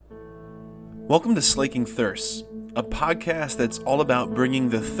Welcome to Slaking Thirsts, a podcast that's all about bringing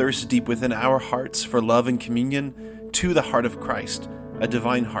the thirst deep within our hearts for love and communion to the heart of Christ, a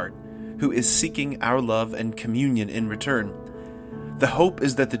divine heart, who is seeking our love and communion in return. The hope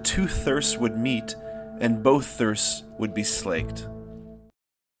is that the two thirsts would meet and both thirsts would be slaked.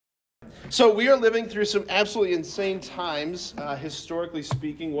 So we are living through some absolutely insane times, historically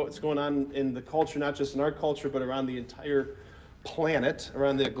speaking, what's going on in the culture, not just in our culture, but around the entire planet,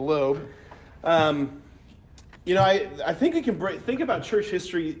 around the globe. I think we can think about church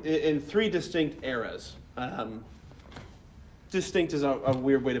history in three distinct eras. Distinct is a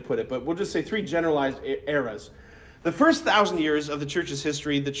weird way to put it, but we'll just say three generalized eras. The first 1,000 years of the church's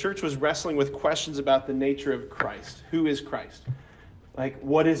history, the church was wrestling with questions about the nature of Christ. Who is Christ? Like,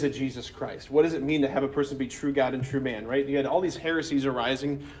 what is a Jesus Christ? What does it mean to have a person be true God and true man, right? You had all these heresies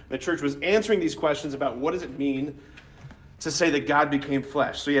arising. The church was answering these questions about what does it mean to say that God became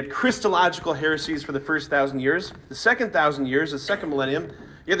flesh. So you had Christological heresies for the first 1,000 years. The second 1,000 years, the second millennium,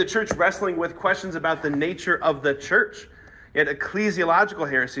 you had the church wrestling with questions about the nature of the church. You had ecclesiological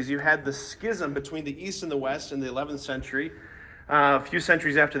heresies. You had the schism between the East and the West in the 11th century. A few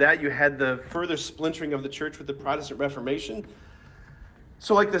centuries after that, you had the further splintering of the church with the Protestant Reformation.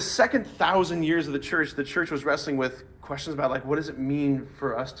 So like the second 1,000 years of the church was wrestling with questions about like, what does it mean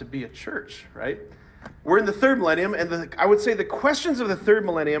for us to be a church, right? We're in the third millennium, and I would say the questions of the third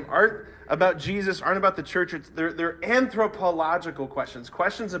millennium aren't about Jesus, aren't about the church. They're anthropological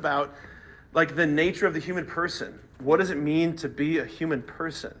questions about like the nature of the human person. What does it mean to be a human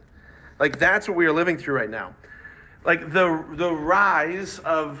person? Like that's what we are living through right now. Like the rise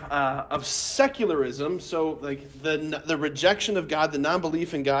of secularism, so like the rejection of God, the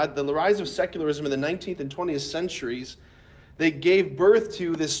non-belief in God, the rise of secularism in the 19th and 20th centuries, they gave birth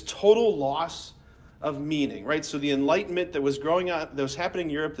to this total loss of meaning, right? So the Enlightenment that was growing up, that was happening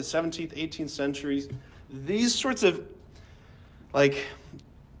in Europe, the 17th, 18th centuries, these sorts of like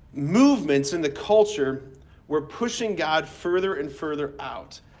movements in the culture were pushing God further and further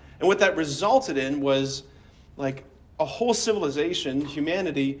out. And what that resulted in was like a whole civilization,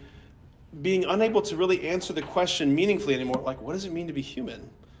 humanity, being unable to really answer the question meaningfully anymore. Like, what does it mean to be human?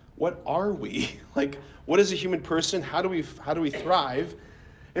 What are we? Like, what is a human person? How do we thrive?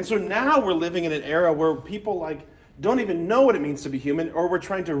 And so now we're living in an era where people like don't even know what it means to be human, or we're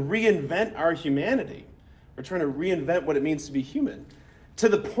trying to reinvent our humanity. We're trying to reinvent what it means to be human, to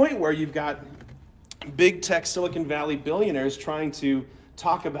the point where you've got big tech Silicon Valley billionaires trying to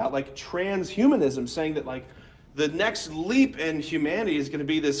talk about like transhumanism, saying that like the next leap in humanity is going to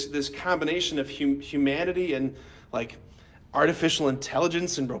be this combination of humanity and like artificial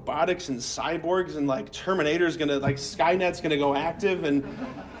intelligence and robotics and cyborgs, and like Terminator's going to like Skynet's going to go active, and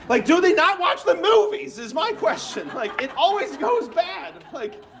like do they not watch the movies is my question. Like it always goes bad.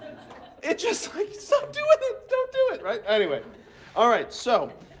 Like it just like stop doing it. Don't do it, right? Anyway. All right.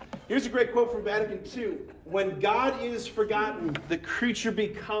 So, here's a great quote from Vatican II. When God is forgotten, the creature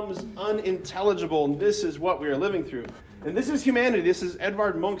becomes unintelligible. And this is what we are living through. And this is humanity. This is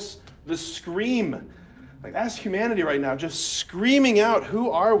Edvard Munch's The Scream. Like, that's humanity right now, just screaming out,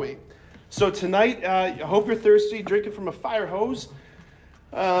 who are we? So tonight, I hope you're thirsty, drinking from a fire hose.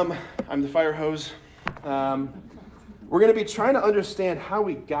 I'm the fire hose. We're going to be trying to understand how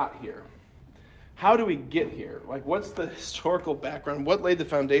we got here. How do we get here? Like, what's the historical background? What laid the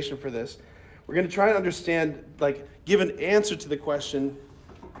foundation for this? We're going to try to understand, like, give an answer to the question,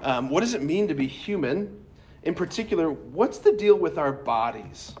 what does it mean to be human? In particular, what's the deal with our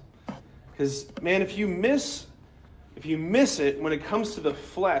bodies? Because, man, if you miss it when it comes to the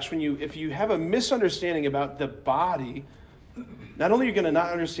flesh, if you have a misunderstanding about the body, not only are you going to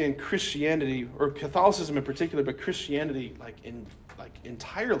not understand Christianity, or Catholicism in particular, but Christianity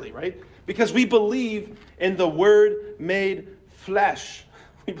entirely, right? Because we believe in the Word made flesh.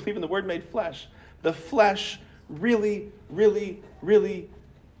 We believe in the Word made flesh. The flesh really, really, really,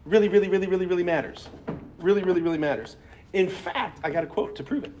 really, really, really, really, really matters. Really, really, really matters. In fact, I got a quote to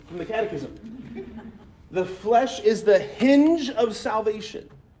prove it from the Catechism. The flesh is the hinge of salvation.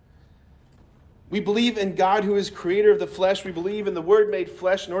 We believe in God who is creator of the flesh. We believe in the Word made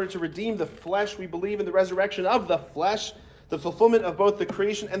flesh in order to redeem the flesh. We believe in the resurrection of the flesh, the fulfillment of both the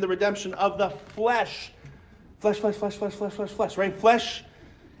creation and the redemption of the flesh. Flesh, right? Flesh,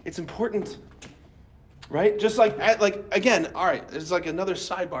 it's important, right? Just like again, all right, there's like another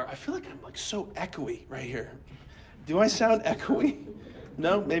sidebar. I feel like I'm like so echoey right here. Do I sound echoey?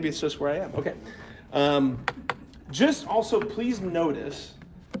 No? Maybe it's just where I am. Okay. Just also please notice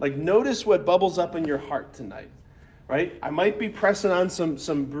what bubbles up in your heart tonight, right? I might be pressing on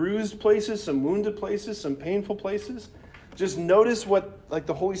some bruised places, some wounded places, some painful places. Just notice what like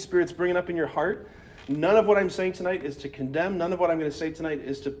the Holy Spirit's bringing up in your heart. None of what I'm saying tonight is to condemn. None of what I'm going to say tonight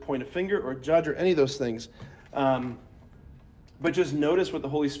is to point a finger or judge or any of those things. But just notice what the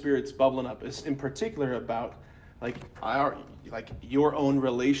Holy Spirit's bubbling up is in particular about like your own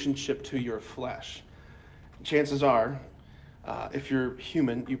relationship to your flesh. Chances are, if you're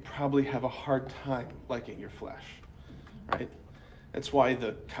human, you probably have a hard time liking your flesh, right? That's why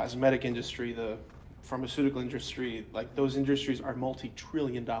the cosmetic industry, the pharmaceutical industry, like those industries are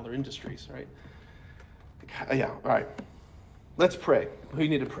multi-trillion-dollar industries, right? Yeah, all right. Let's pray. We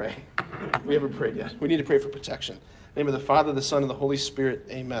need to pray. We haven't prayed yet. We need to pray for protection. In the name of the Father, the Son, and the Holy Spirit,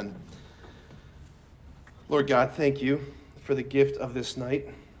 amen. Lord God, thank you for the gift of this night.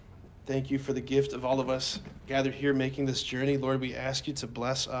 Thank you for the gift of all of us gathered here making this journey. Lord, we ask you to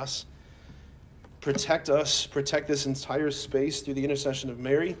bless us. Protect us. Protect this entire space through the intercession of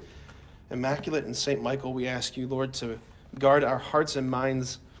Mary, Immaculate, and St. Michael. We ask you, Lord, to guard our hearts and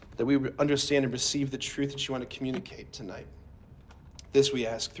minds that we would understand and receive the truth that you want to communicate tonight. This we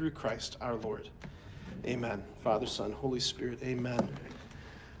ask through Christ our Lord. Amen. Father, Son, Holy Spirit, amen.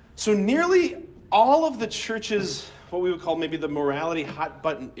 So nearly all of the church's, what we would call maybe the morality hot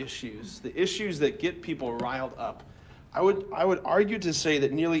button issues, the issues that get people riled up, I would argue to say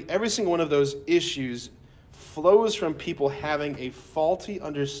that nearly every single one of those issues flows from people having a faulty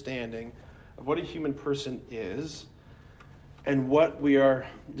understanding of what a human person is and what we are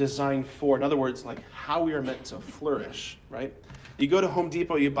designed for. In other words, like how we are meant to flourish, right? You go to Home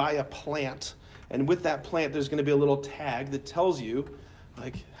Depot, you buy a plant, and with that plant, there's going to be a little tag that tells you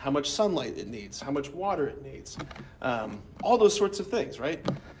like how much sunlight it needs, how much water it needs, all those sorts of things, right?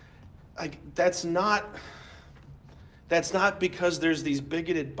 Like that's not because there's these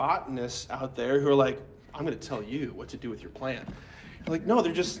bigoted botanists out there who are like, I'm going to tell you what to do with your plant. Like, no,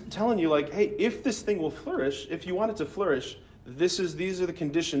 they're just telling you like, hey, if this thing will flourish, if you want it to flourish, these are the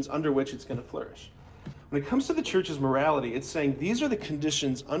conditions under which it's going to flourish. When it comes to the church's morality, it's saying these are the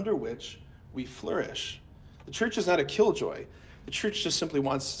conditions under which we flourish. The church is not a killjoy. The church just simply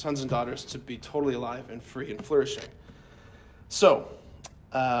wants sons and daughters to be totally alive and free and flourishing. So,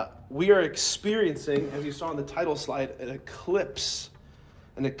 we are experiencing, as you saw on the title slide, an eclipse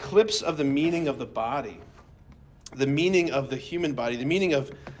of the meaning of the body, the meaning of the human body, the meaning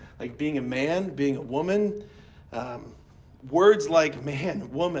of like being a man, being a woman. Words like man,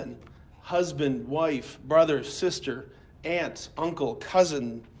 woman, husband, wife, brother, sister, aunt, uncle,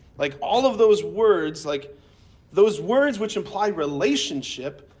 cousin, like all of those words, like those words which imply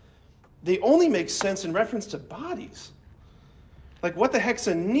relationship, they only make sense in reference to bodies. Like what the heck's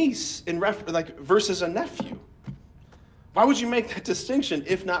a niece versus a nephew? Why would you make that distinction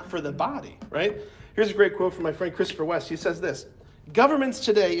if not for the body, right? Here's a great quote from my friend Christopher West. He says this: governments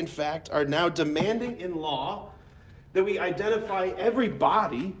today, in fact, are now demanding in law that we identify every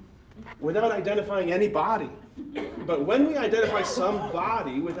body without identifying any body. But when we identify some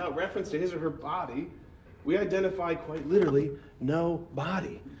body without reference to his or her body, we identify quite literally no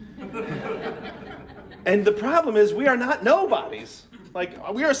body. And the problem is we are not nobodies.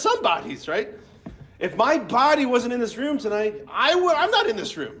 Like, we are somebodies, right? If my body wasn't in this room tonight, I'm not in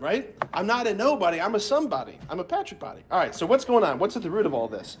this room, right? I'm not a nobody. I'm a somebody. I'm a Patrick body. All right, so what's going on? What's at the root of all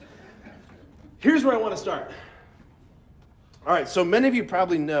this? Here's where I want to start. All right, so many of you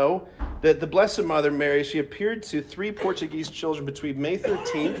probably know that the Blessed Mother Mary, she appeared to 3 Portuguese children between May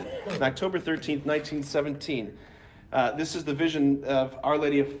 13th and October 13th, 1917. This is the vision of Our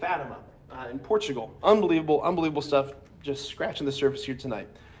Lady of Fatima in Portugal. Unbelievable stuff, just scratching the surface here tonight.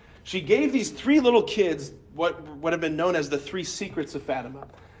 She gave these 3 little kids what would have been known as the 3 secrets of Fatima.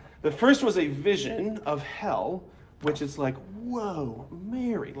 The first was a vision of hell, which is like, whoa,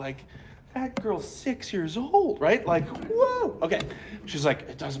 Mary, like, that girl's 6 years old, right? Like, whoa. Okay. She's like,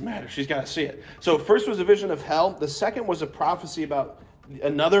 it doesn't matter. She's got to see it. So first was a vision of hell. The second was a prophecy about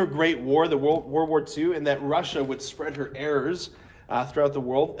another great war, the World War II, and that Russia would spread her errors throughout the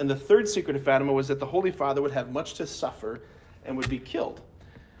world. And the third secret of Fatima was that the Holy Father would have much to suffer and would be killed.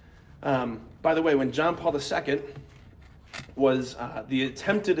 By the way, when John Paul II was the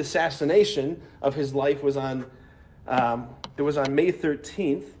attempted assassination of his life was on May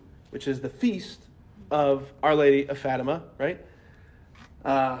 13th, which is the feast of Our Lady of Fatima, right?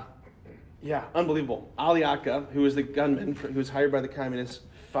 Unbelievable. Ali Akka, who was the gunman, who was hired by the communists,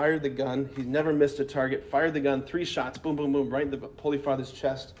 fired the gun. He never missed a target, fired the gun, 3 shots, boom, boom, boom, right in the Holy Father's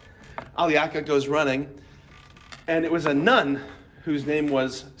chest. Ali Akka goes running, and it was a nun whose name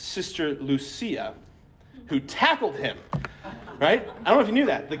was Sister Lucia who tackled him. Right? I don't know if you knew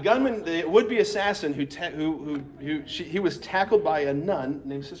that. The gunman, the would-be assassin he was tackled by a nun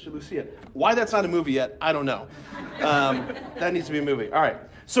named Sister Lucia. Why that's not a movie yet, I don't know. That needs to be a movie. All right.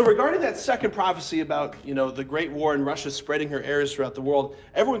 So regarding that second prophecy about, the Great War and Russia spreading her errors throughout the world,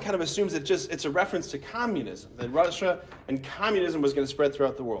 everyone kind of assumes it's a reference to communism, that Russia and communism was going to spread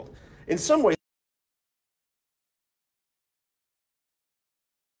throughout the world. In some ways,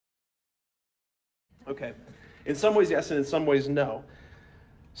 okay. In some ways, yes, and in some ways, no.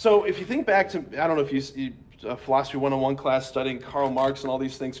 So if you think back to, I don't know if you Philosophy 101 class studying Karl Marx and all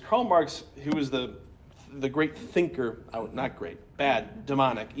these things. Karl Marx, who was the great thinker, not great, bad,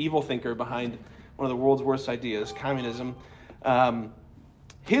 demonic, evil thinker behind one of the world's worst ideas, communism,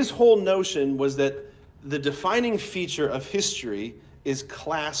 his whole notion was that the defining feature of history is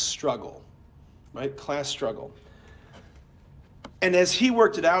class struggle, right? Class struggle. And as he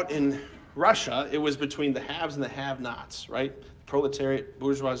worked it out in Russia, it was between the haves and the have-nots, right? Proletariat,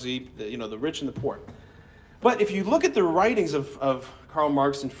 bourgeoisie, the rich and the poor. But if you look at the writings of Karl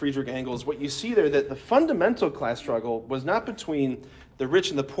Marx and Friedrich Engels, what you see there that the fundamental class struggle was not between the rich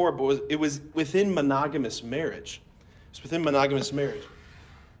and the poor, but it was within monogamous marriage. It's within monogamous marriage.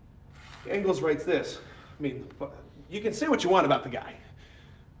 Engels writes this. I mean, you can say what you want about the guy,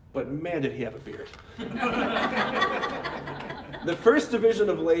 but man, did he have a beard. The first division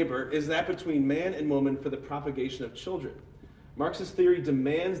of labor is that between man and woman for the propagation of children. Marx's theory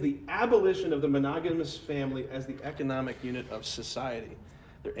demands the abolition of the monogamous family as the economic unit of society.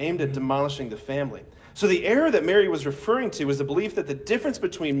 They're aimed at demolishing the family. So the error that Mary was referring to was the belief that the difference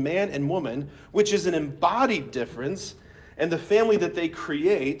between man and woman, which is an embodied difference, and the family that they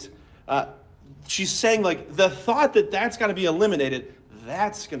create, she's saying the thought that that's got to be eliminated,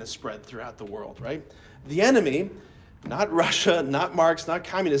 that's going to spread throughout the world, right? The enemy, not Russia, not Marx, not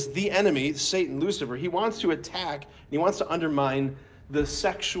communists, the enemy, Satan, Lucifer, he wants to attack and he wants to undermine the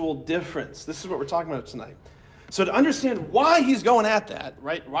sexual difference. This is what we're talking about tonight. So to understand why he's going at that,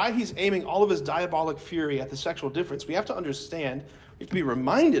 right, why he's aiming all of his diabolic fury at the sexual difference, we have to understand, we have to be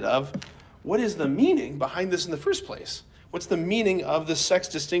reminded of what is the meaning behind this in the first place. What's the meaning of the sex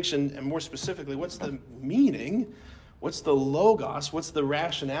distinction, and more specifically, what's the meaning, what's the logos, what's the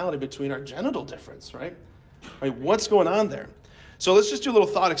rationality between our genital difference, right? Right, what's going on there? So let's just do a little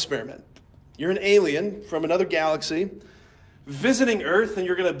thought experiment. You're an alien from another galaxy visiting Earth, and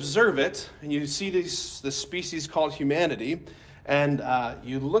you're going to observe it, and you see this species called humanity, and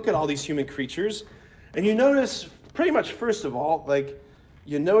you look at all these human creatures, and you notice pretty much first of all, probably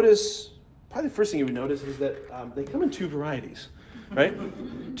the first thing you would notice is that they come in two varieties,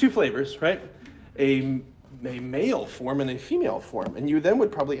 right? Two flavors, right? A male form and a female form. And you then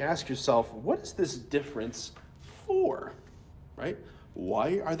would probably ask yourself, what is this difference for, right?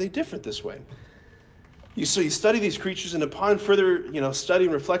 Why are they different this way? So you study these creatures, and upon further study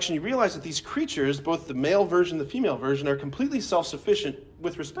and reflection, you realize that these creatures, both the male version and the female version, are completely self-sufficient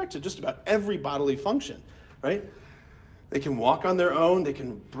with respect to just about every bodily function, right? They can walk on their own, they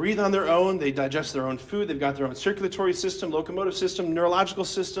can breathe on their own, they digest their own food, they've got their own circulatory system, locomotive system, neurological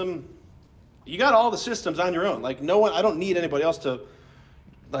system. You got all the systems on your own. I don't need anybody else to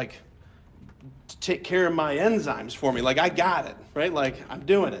take care of my enzymes for me. I got it, right? I'm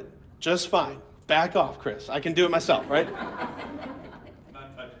doing it just fine. Back off, Chris. I can do it myself, right?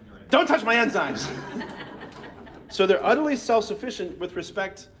 Not touching your enzymes. Don't touch my enzymes. So they're utterly self-sufficient with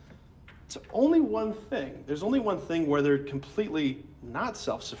respect to only one thing. There's only one thing where they're completely not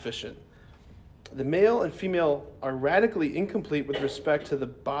self-sufficient. The male and female are radically incomplete with respect to the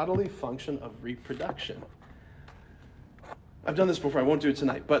bodily function of reproduction. I've done this before, I won't do it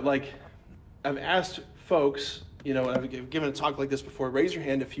tonight, but I've asked folks, I've given a talk like this before, raise your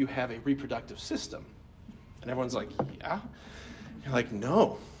hand if you have a reproductive system. And everyone's like, yeah? You're like,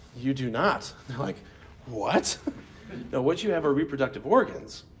 no, you do not. They're like, what? No, what you have are reproductive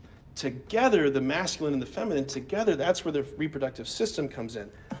organs. Together, the masculine and the feminine, together, that's where the reproductive system comes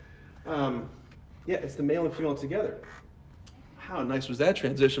in. Yeah, it's the male and female together. How nice was that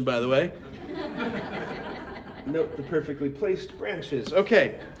transition, by the way? Note the perfectly placed branches.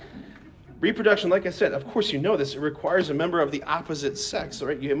 Okay. Reproduction, like I said, of course you know this, it requires a member of the opposite sex,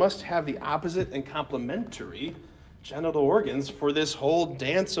 right? You must have the opposite and complementary genital organs for this whole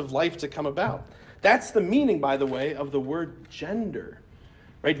dance of life to come about. That's the meaning, by the way, of the word gender.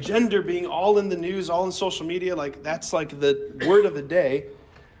 Right? Gender being all in the news, all in social media, that's the word of the day.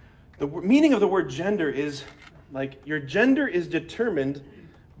 The meaning of the word gender is your gender is determined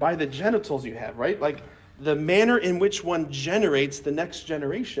by the genitals you have, right? The manner in which one generates the next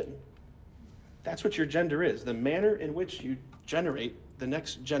generation. That's what your gender is, the manner in which you generate the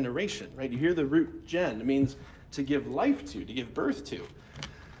next generation, right? You hear the root gen. It means to give life to give birth to.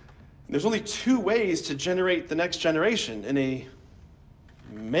 There's only two ways to generate the next generation: in a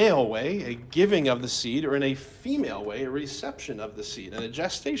male way, a giving of the seed, or in a female way, a reception of the seed, and a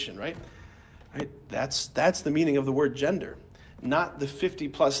gestation, right? That's the meaning of the word gender, not the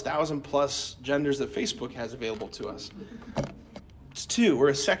 1,000+ genders that Facebook has available to us. It's two. We're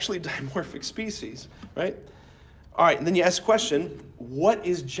a sexually dimorphic species, right? All right, and then you ask the question, what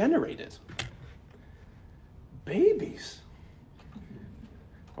is generated? Babies.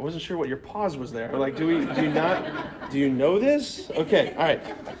 I wasn't sure what your pause was there. Like, do you know this? Okay, all right.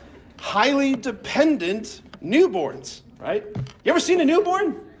 Highly dependent newborns, right? You ever seen a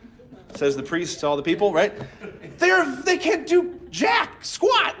newborn? Says the priest to all the people, right? They can't do jack,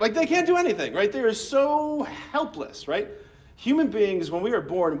 squat, like they can't do anything, right? They are so helpless, right? Human beings, when we are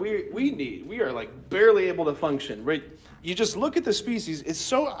born, we are like barely able to function, right? You just look at the species, it's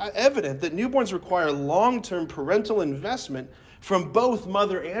so evident that newborns require long-term parental investment from both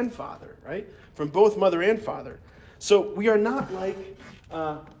mother and father, right? From both mother and father. So we are not like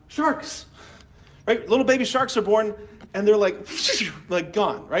sharks, right? Little baby sharks are born and they're like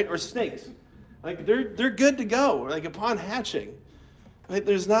gone, right? Or snakes. Like they're good to go, like upon hatching. Right?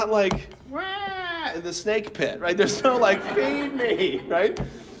 There's not like, wah, in the snake pit, right? There's no like, feed me, right?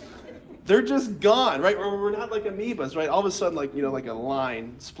 They're just gone, right? Or we're not like amoebas, right? All of a sudden, like, like a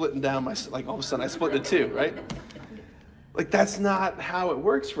line splitting down all of a sudden I split into two, right? Like, that's not how it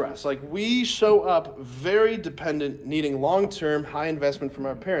works for us. Like, we show up very dependent, needing long-term, high investment from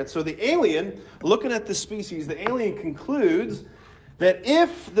our parents. So the alien, looking at the species, the alien concludes that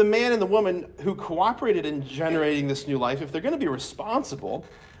if the man and the woman who cooperated in generating this new life, if they're going to be responsible,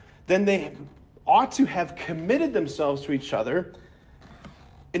 then they ought to have committed themselves to each other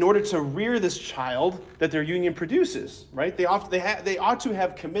in order to rear this child that their union produces, right? They ought to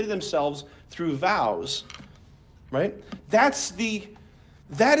have committed themselves through vows. Right? That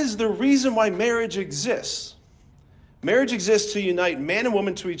is the reason why marriage exists. Marriage exists to unite man and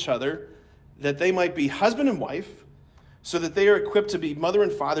woman to each other, that they might be husband and wife, so that they are equipped to be mother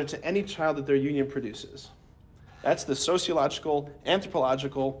and father to any child that their union produces. That's the sociological,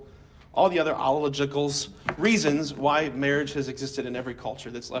 anthropological, all the other ologicals reasons why marriage has existed in every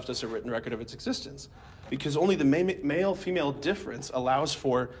culture that's left us a written record of its existence. Because only the male-female difference allows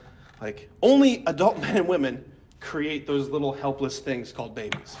for, only adult men and women create those little helpless things called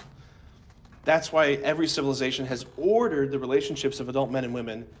babies. That's why every civilization has ordered the relationships of adult men and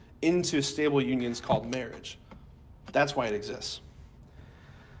women into stable unions called marriage. That's why it exists.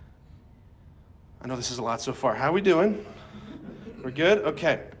 I know this is a lot so far. How are we doing? We're good?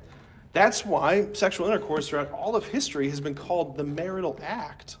 Okay. That's why sexual intercourse throughout all of history has been called the marital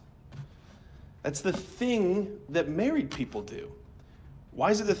act. That's the thing that married people do. Why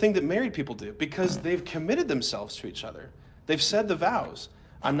is it the thing that married people do? Because they've committed themselves to each other. They've said the vows.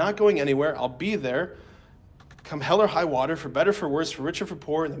 I'm not going anywhere. I'll be there. Come hell or high water, for better, for worse, for richer, for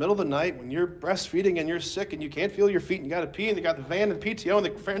poor, in the middle of the night when you're breastfeeding and you're sick and you can't feel your feet and you got to pee and they got the van and PTO and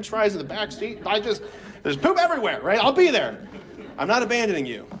the french fries in the back seat. There's poop everywhere, right? I'll be there. I'm not abandoning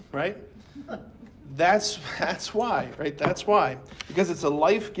you, right? That's why, right? That's why. Because it's a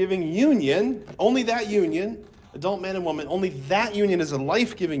life-giving union, only that union, adult man and woman, only that union is a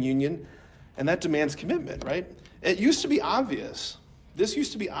life-giving union, and that demands commitment, right? It used to be obvious. This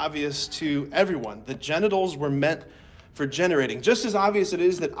used to be obvious to everyone, that genitals were meant for generating. Just as obvious it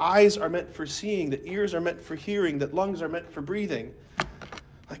is that eyes are meant for seeing, that ears are meant for hearing, that lungs are meant for breathing.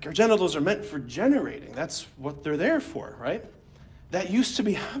 Like, our genitals are meant for generating. That's what they're there for, right? That used to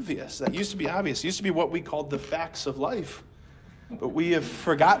be obvious. It used to be what we called the facts of life. But we have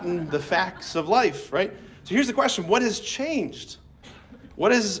forgotten the facts of life, right? So here's the question: what has changed?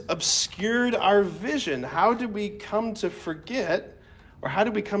 What has obscured our vision? How did we come to forget, or how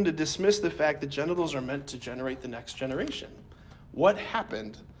did we come to dismiss the fact that genitals are meant to generate the next generation? What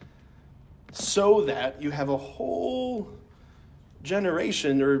happened so that you have a whole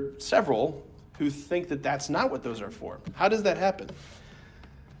generation, or several, who think that that's not what those are for? How does that happen?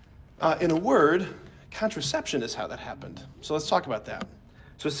 In a word, contraception is how that happened. So let's talk about that.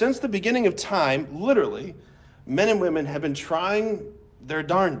 So since the beginning of time, literally, men and women have been trying their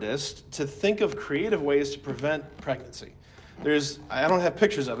darndest to think of creative ways to prevent pregnancy. I don't have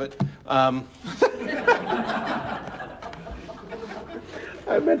pictures of it. I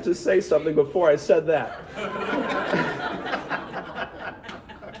meant to say something before I said that.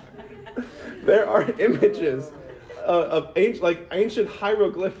 There are images of ancient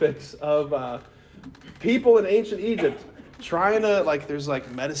hieroglyphics of people in ancient Egypt trying to, there's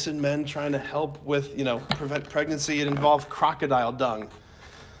medicine men trying to help with, prevent pregnancy. It involved crocodile dung.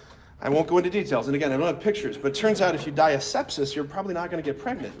 I won't go into details. And again, I don't have pictures, but it turns out if you die of sepsis, you're probably not going to get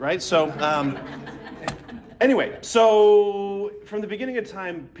pregnant, right? So anyway, so from the beginning of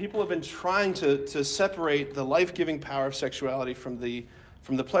time, people have been trying to separate the life-giving power of sexuality from the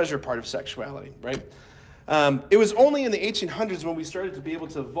pleasure part of sexuality, right? It was only in the 1800s when we started to be able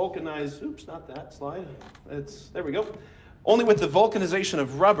to vulcanize, oops, not that slide, there we go. Only with the vulcanization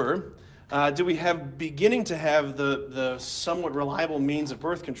of rubber do we have beginning to have the somewhat reliable means of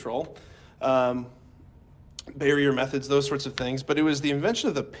birth control, barrier methods, those sorts of things. But it was the invention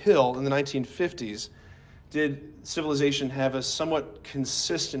of the pill in the 1950s did civilization have a somewhat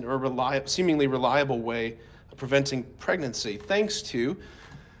consistent or seemingly reliable way of preventing pregnancy, thanks to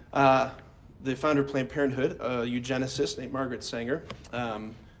the founder of Planned Parenthood, a eugenicist named Margaret Sanger,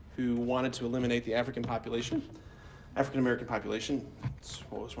 who wanted to eliminate the African American population. It's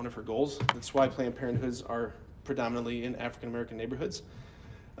what was one of her goals. That's why Planned Parenthoods are predominantly in African American neighborhoods.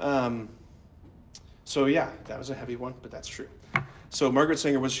 So yeah, that was a heavy one, but that's true. So Margaret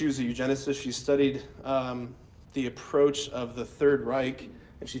Sanger she was a eugenicist. She studied the approach of the Third Reich,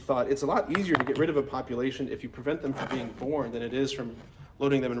 and she thought it's a lot easier to get rid of a population if you prevent them from being born than it is from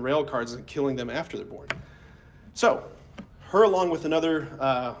loading them in rail cars and killing them after they're born. So her, along with another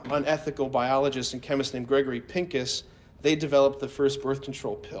unethical biologist and chemist named Gregory Pincus, they developed the first birth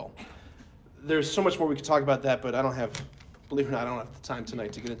control pill. There's so much more we could talk about that, but believe it or not, I don't have the time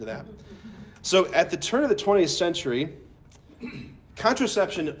tonight to get into that. So at the turn of the 20th century,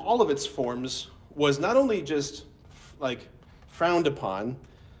 contraception in all of its forms was not only just like frowned upon,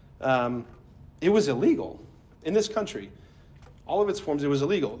 it was illegal in this country. All of its forms, it was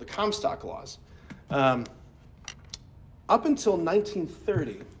illegal. The Comstock laws. Up until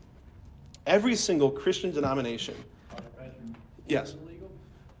 1930, every single Christian denomination, yes,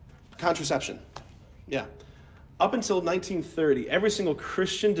 contraception, yeah. Up until 1930, every single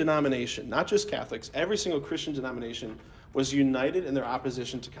Christian denomination, not just Catholics, every single Christian denomination was united in their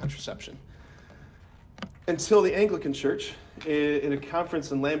opposition to contraception. Until the Anglican Church, in a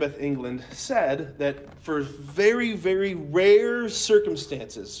conference in Lambeth, England, said that for very, very rare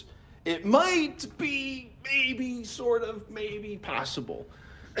circumstances, it might be maybe possible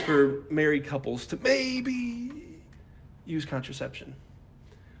for married couples to maybe use contraception.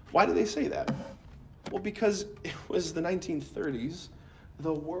 Why do they say that? Well, because it was the 1930s.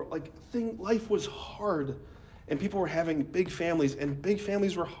 The world, life was hard, and people were having big families, and big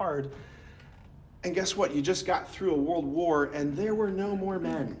families were hard. And guess what? You just got through a world war, and there were no more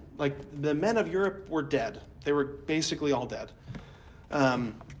men. The men of Europe were dead. They were basically all dead.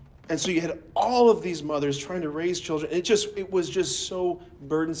 And so you had all of these mothers trying to raise children. It was just so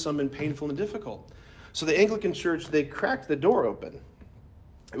burdensome and painful and difficult. So the Anglican Church, they cracked the door open.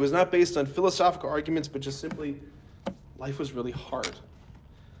 It was not based on philosophical arguments, but just simply life was really hard.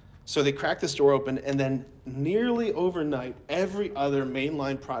 So they cracked this door open, and then nearly overnight, every other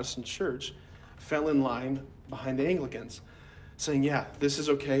mainline Protestant church fell in line behind the Anglicans, saying, yeah, this is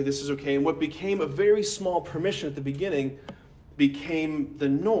okay. And what became a very small permission at the beginning became the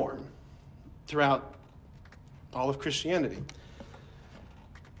norm throughout all of Christianity,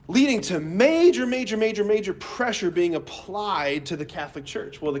 leading to major pressure being applied to the Catholic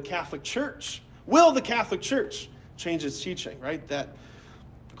Church. Will the Catholic Church change its teaching, right? That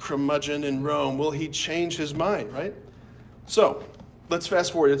curmudgeon in Rome, will he change his mind, right? So let's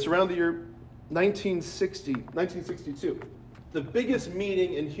fast forward. It's around the year 1962. The biggest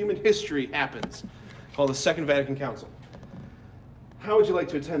meeting in human history happens, called the Second Vatican Council. How would you like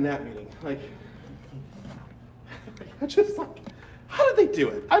to attend that meeting? How did they do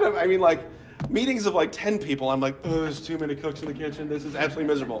it? Meetings of 10 people, I'm like, oh, there's too many cooks in the kitchen. This is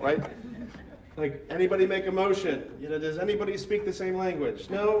absolutely miserable, right? Anybody make a motion? Does anybody speak the same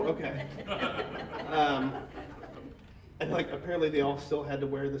language? No? Okay. And apparently they all still had to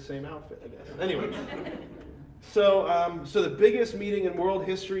wear the same outfit, I guess. Anyway. So the biggest meeting in world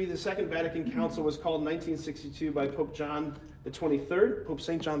history, the Second Vatican Council, was called in 1962 by Pope John the 23rd, Pope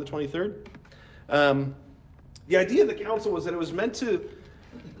St. John the 23rd. The idea of the council was that it was meant to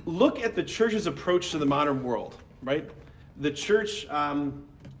look at the church's approach to the modern world, right? The church kind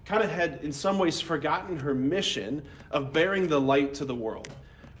of had, in some ways, forgotten her mission of bearing the light to the world,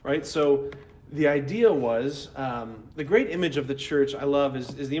 right? So the idea was, the great image of the church I love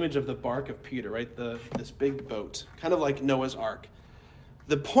is the image of the bark of Peter, right? This big boat, kind of like Noah's Ark.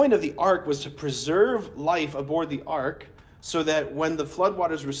 The point of the ark was to preserve life aboard the ark so that when the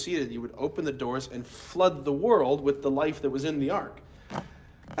floodwaters receded, you would open the doors and flood the world with the life that was in the ark.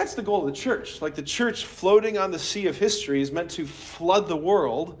 That's the goal of the church. The church floating on the sea of history is meant to flood the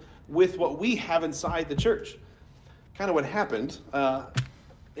world with what we have inside the church. Kind of what happened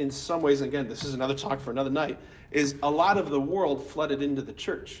in some ways, and again, this is another talk for another night, is a lot of the world flooded into the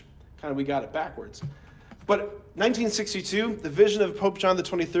church. Kind of we got it backwards. But 1962, the vision of Pope John the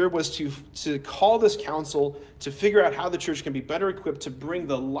 23rd was to call this council to figure out how the church can be better equipped to bring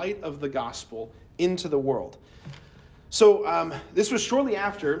the light of the gospel into the world. So this was shortly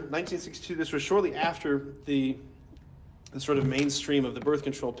after, 1962, this was shortly after the sort of mainstream of the birth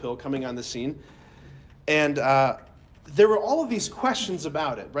control pill coming on the scene. And there were all of these questions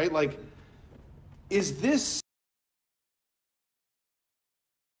about it, right? Like, is this...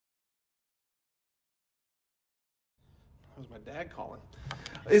 That was my dad calling.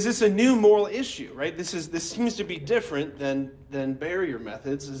 Is this a new moral issue, right? This seems to be different than barrier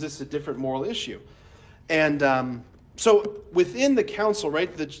methods. Is this a different moral issue? And so within the council,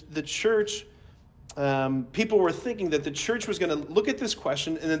 right, the church, people were thinking that the church was going to look at this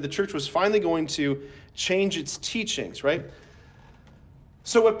question, and then the church was finally going to change its teachings, right?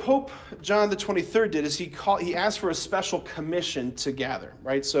 So what Pope John the 23rd did is he asked for a special commission to gather,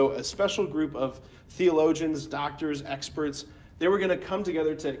 right? So a special group of theologians, doctors, experts, they were going to come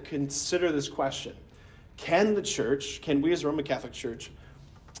together to consider this question. Can we as a Roman Catholic Church,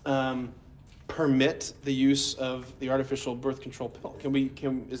 permit the use of the artificial birth control pill?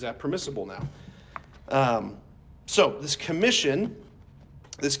 Is that permissible now? So this commission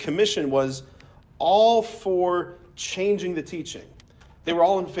was all for changing the teaching. They were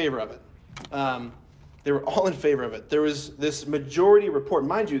all in favor of it. There was this majority report.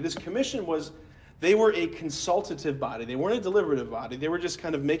 Mind you, this commission they were a consultative body. They weren't a deliberative body. They were just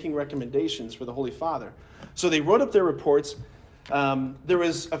kind of making recommendations for the Holy Father. So they wrote up their reports. There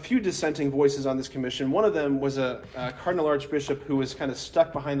was a few dissenting voices on this commission. One of them was a Cardinal Archbishop who was kind of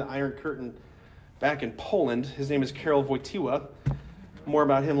stuck behind the Iron Curtain back in Poland. His name is Karol Wojtyła. More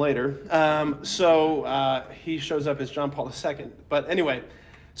about him later. So he shows up as John Paul II. But anyway,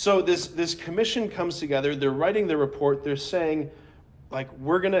 so this commission comes together. They're writing their report. They're saying, like,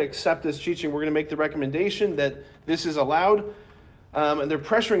 we're going to accept this teaching. We're going to make the recommendation that this is allowed. And they're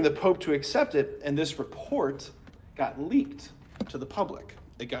pressuring the Pope to accept it. And this report got leaked to the public.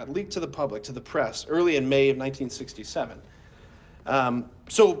 It got leaked to the public, to the press, early in May of 1967.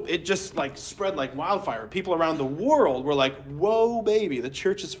 So it just spread like wildfire. People around the world were like, whoa, baby, the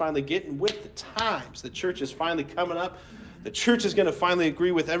church is finally getting with the times. The church is finally coming up. The church is going to finally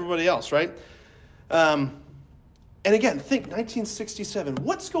agree with everybody else, right? And again, think 1967.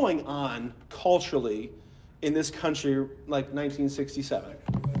 What's going on culturally in this country like 1967?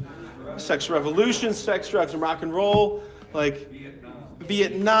 Sex revolution, sex, drugs, and rock and roll. Like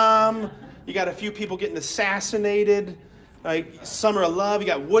Vietnam. You got a few people getting assassinated. Like Summer of Love. You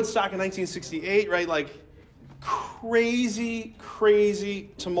got Woodstock in 1968, right? Like crazy,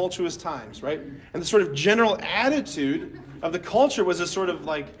 tumultuous times, right? And the sort of general attitude of the culture was a sort of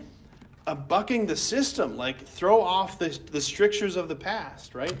like a bucking the system, like throw off the strictures of the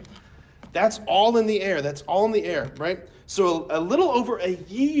past, right? That's all in the air. That's all in the air, right? So a little over a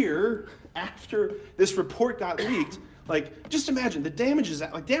year after this report got leaked, like just imagine the damage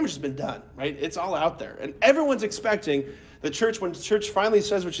has been done, right? It's all out there. And everyone's expecting the church, when the church finally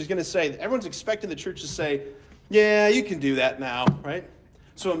says what she's going to say, everyone's expecting the church to say, yeah, you can do that now, right?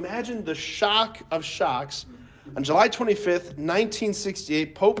 So imagine the shock of shocks. On July 25th,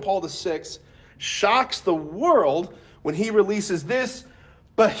 1968, Pope Paul VI shocks the world when he releases this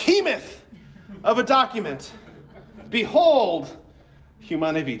behemoth of a document. Behold,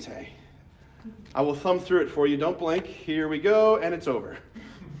 Humanae Vitae. I will thumb through it for you. Don't blink. Here we go, and it's over.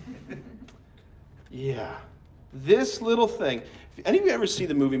 Yeah. This little thing. If any of you ever see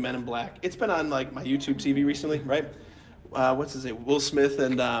the movie Men in Black? It's been on like my YouTube TV recently, right? What's his name? Will Smith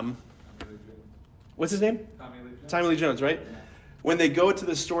and what's his name? Tommy Lee Jones, right? When they go to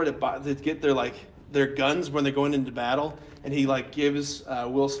the store to get their guns when they're going into battle, and he gives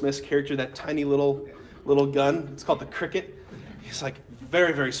Will Smith's character that tiny little gun. It's called the Cricket. He's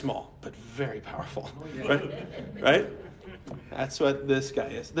very, very small, but very powerful, right? That's what this guy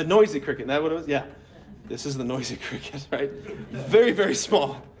is. The noisy cricket. Isn't that what it was? Yeah. This is the noisy cricket, right? Very, very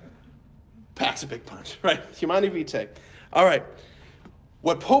small. Packs a big punch, right? Humanae Vitae. All right.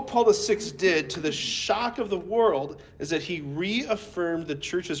 What Pope Paul VI did to the shock of the world is that he reaffirmed the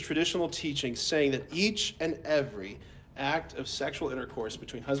church's traditional teaching, saying that each and every act of sexual intercourse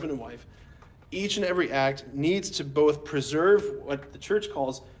between husband and wife, each and every act needs to both preserve what the church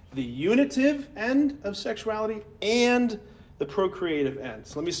calls the unitive end of sexuality and the procreative end.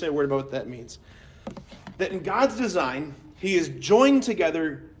 So let me say a word about what that means. That in God's design, he has joined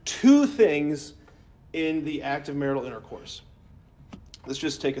together two things in the act of marital intercourse. Let's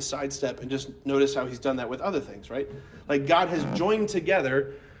just take a sidestep and just notice how he's done that with other things, right? Like God has joined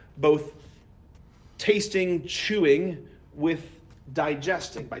together both tasting, chewing, with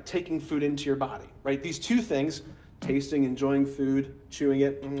digesting, by taking food into your body, right? These two things, tasting, enjoying food, chewing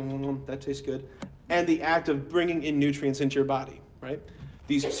it, that tastes good, and the act of bringing in nutrients into your body, right?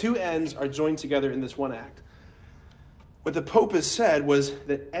 These two ends are joined together in this one act. What the Pope has said was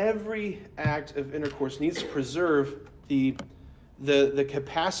that every act of intercourse needs to preserve the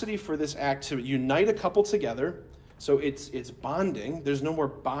capacity for this act to unite a couple together. So it's bonding. There's no more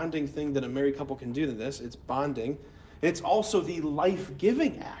bonding thing that a married couple can do than this. It's bonding. And it's also the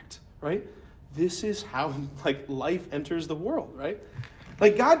life-giving act, right? This is how life enters the world, right?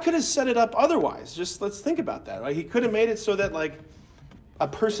 Like God could have set it up otherwise. Just let's think about that, right? He could have made it so that a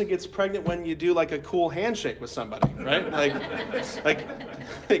person gets pregnant when you do a cool handshake with somebody, right?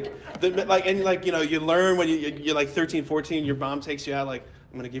 You learn when you're 13, 14, your mom takes you out, I'm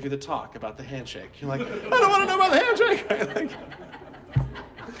going to give you the talk about the handshake. You're like, I don't want to know about the handshake. Right?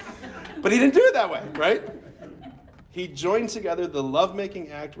 But he didn't do it that way, right? He joined together the love-making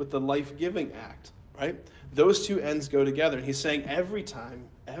act with the life-giving act, right? Those two ends go together. And he's saying every time,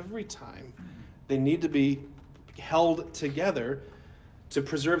 they need to be held together to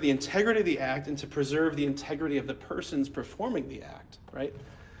preserve the integrity of the act and to preserve the integrity of the persons performing the act, right?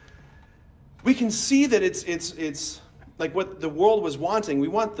 We can see that it's like what the world was wanting. We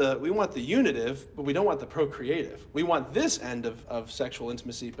want the unitive, but we don't want the procreative. We want this end of sexual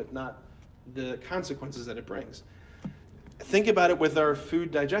intimacy, but not the consequences that it brings. Think about it with our food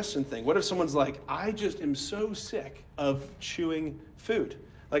digestion thing. What if someone's like, I just am so sick of chewing food.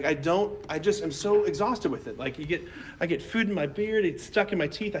 I am so exhausted with it. I get food in my beard, it's stuck in my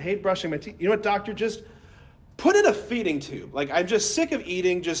teeth, I hate brushing my teeth. You know what, doctor, just put in a feeding tube. I'm just sick of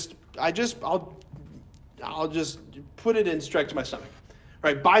eating, I'll just put it in straight to my stomach.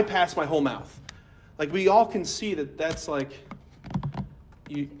 Right, bypass my whole mouth. We all can see that's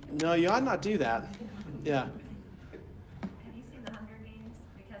you ought not do that. Yeah. Have you seen The Hunger Games?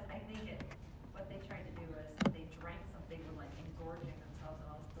 Because I think what they tried to do was they drank something with engorging themselves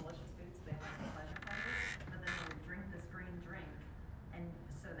on all this delicious food, so they had some pleasure from it, but then they would drink this green drink, and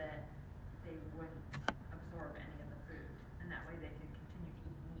so that they wouldn't absorb any of the food, and that way they could continue to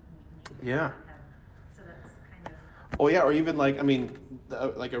eat. Yeah. So that's kind of. Oh yeah, or even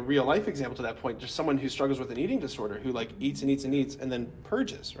a real life example to that point, just someone who struggles with an eating disorder who eats and eats and eats and then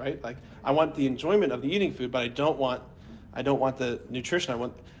purges, right? I want the enjoyment of the eating food, but I don't want the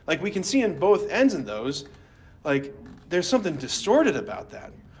nutrition. We can see in both ends in those, there's something distorted about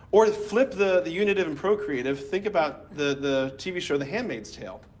that. Or flip the unitive and procreative. Think about the TV show The Handmaid's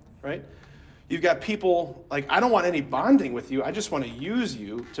Tale, right? You've got people I don't want any bonding with you. I just want to use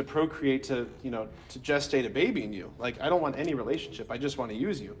you to procreate, to gestate a baby in you. I don't want any relationship. I just want to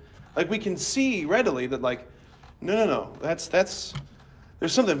use you. We can see readily that no. That's there's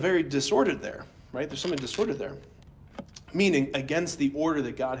something very disordered there, right? There's something distorted there. Meaning against the order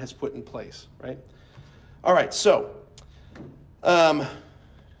that God has put in place, right? All right, so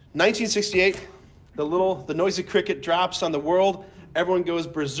 1968, the noisy cricket drops on the world. Everyone goes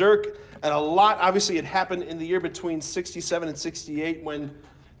berserk. And a lot, obviously, it happened in the year between 67 and 68 when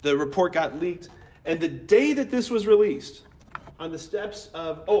the report got leaked. And the day that this was released, on the steps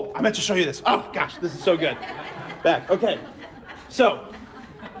of, I meant to show you this. Oh, gosh, this is so good. Back, okay. So,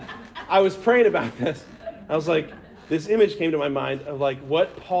 I was praying about this. I was this image came to my mind of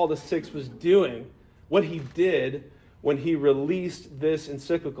what Paul VI was doing, what he did when he released this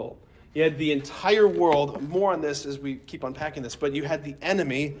encyclical. You had the entire world, more on this as we keep unpacking this, but you had the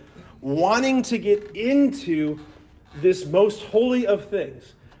enemy wanting to get into this most holy of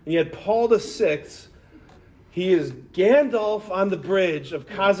things. And you had Paul VI, he is Gandalf on the bridge of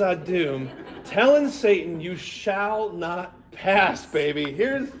Khazad-dûm, telling Satan, you shall not pass, baby.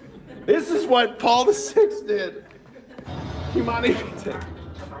 This is what Paul VI did. Humani Vitae.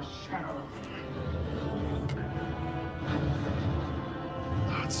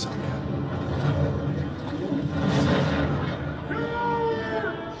 Oh, it's so good.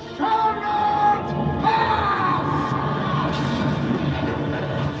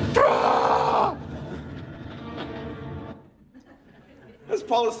 That's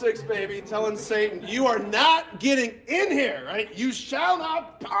Paul VI, baby, telling Satan, you are not getting in here, right? You shall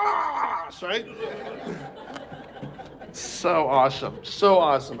not pass, right? So awesome. So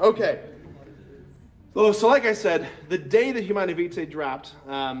awesome. Okay. So like I said, the day that Humani Vitae dropped,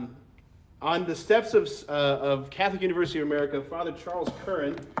 on the steps of Catholic University of America, Father Charles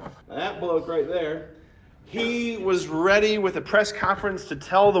Curran, that bloke right there, he was ready with a press conference to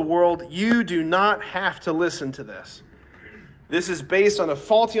tell the world, you do not have to listen to this. This is based on a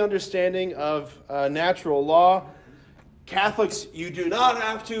faulty understanding of natural law. Catholics, you do not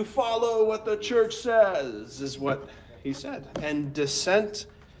have to follow what the church says, is what he said. And dissent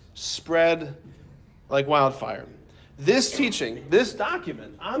spread like wildfire. This teaching, this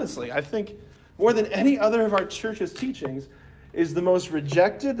document, honestly, I think more than any other of our church's teachings, is the most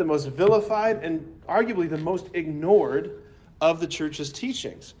rejected, the most vilified, and arguably the most ignored of the church's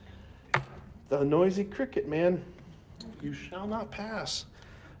teachings. The noisy cricket, man. You shall not pass.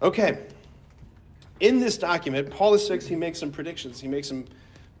 Okay. In this document, Paul VI, he makes some predictions. He makes some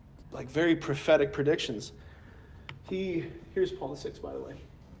very prophetic predictions. Here's Paul VI, by the way.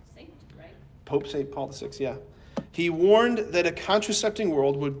 Saint, right? Pope St. Paul VI, yeah. He warned that a contracepting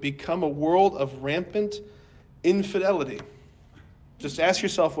world would become a world of rampant infidelity. Just ask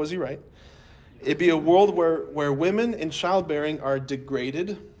yourself, was he right? It'd be a world where women in childbearing are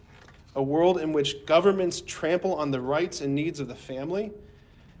degraded, a world in which governments trample on the rights and needs of the family.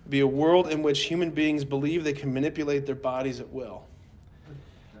 It'd be a world in which human beings believe they can manipulate their bodies at will.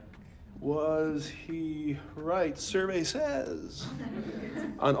 Was he right? Survey says.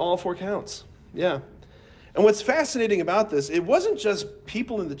 On all 4 counts. Yeah. And what's fascinating about this, it wasn't just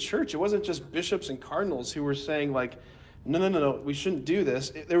people in the church. It wasn't just bishops and cardinals who were saying no, we shouldn't do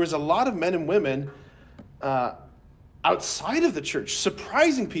this. There was a lot of men and women outside of the church,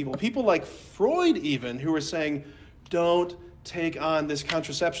 surprising people like Freud even, who were saying, don't take on this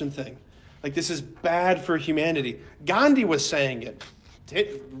contraception thing. This is bad for humanity. Gandhi was saying it.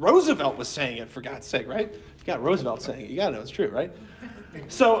 Roosevelt was saying it, for God's sake, right? You got Roosevelt saying it. You got to know it's true, right?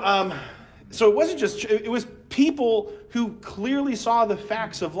 So it wasn't just, it was people who clearly saw the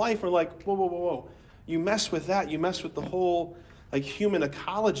facts of life were like, whoa. You mess with that, you mess with the whole human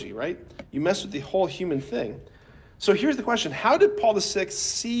ecology, right? You mess with the whole human thing. So here's the question. How did Paul VI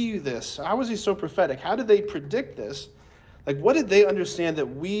see this? How was he so prophetic? How did they predict this? What did they understand that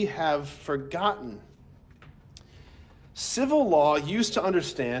we have forgotten? Civil law used to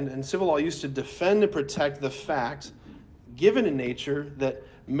understand, and civil law used to defend and protect the fact, given in nature, that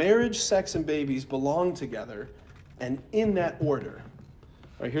marriage, sex, and babies belong together, and in that order.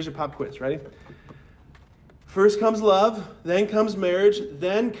 All right, here's your pop quiz. Ready? First comes love, then comes marriage,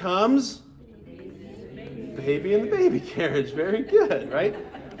 then comes baby in the baby carriage. Very good, right?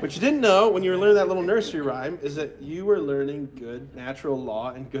 What you didn't know when you were learning that little nursery rhyme is that you were learning good natural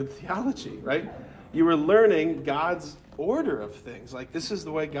law and good theology, right? You were learning God's order of things. This is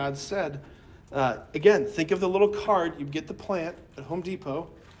the way God said. Again, think of the little card. You get the plant at Home Depot.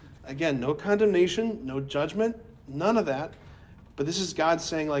 Again, no condemnation, no judgment, none of that. But this is God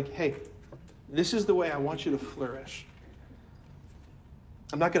saying hey, this is the way I want you to flourish.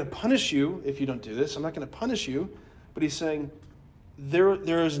 I'm not going to punish you if you don't do this. I'm not going to punish you. But he's saying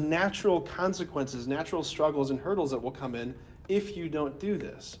there's natural consequences, natural struggles and hurdles that will come in if you don't do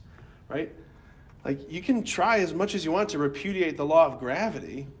this, right? You can try as much as you want to repudiate the law of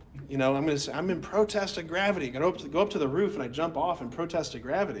gravity. I'm going to say, I'm in protest of gravity. I go up to the roof and I jump off in protest of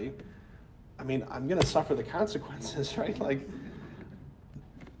gravity. I'm going to suffer the consequences, right?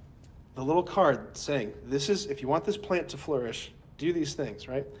 The little card saying, this is, if you want this plant to flourish, do these things,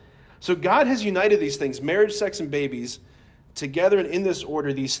 right? So God has united these things, marriage, sex, and babies, together and in this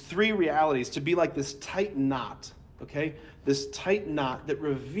order, these 3 realities to be like this tight knot, okay? This tight knot that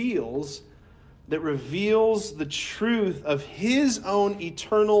reveals the truth of his own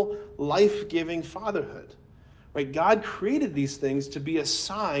eternal life-giving fatherhood, right? God created these things to be a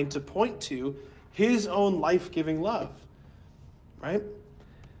sign to point to his own life-giving love, right?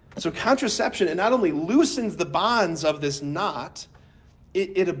 So contraception, it not only loosens the bonds of this knot,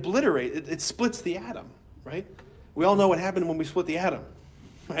 it obliterates, it splits the atom, right? We all know what happened when we split the atom,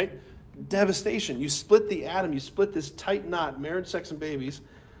 right? Devastation. You split the atom, you split this tight knot, marriage, sex, and babies,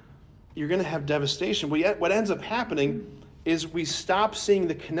 you're going to have devastation. What ends up happening is we stop seeing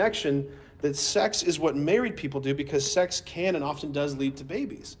the connection that sex is what married people do because sex can and often does lead to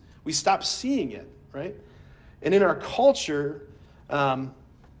babies. We stop seeing it, right? And in our culture, our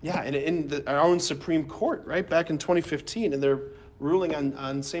own Supreme Court, right, back in 2015, and they're ruling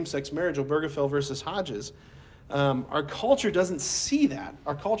on same-sex marriage, Obergefell versus Hodges, our culture doesn't see that.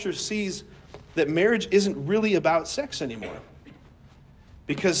 Our culture sees that marriage isn't really about sex anymore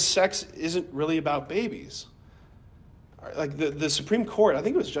because sex isn't really about babies. The Supreme Court, I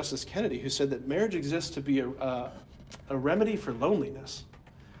think it was Justice Kennedy, who said that marriage exists to be a remedy for loneliness.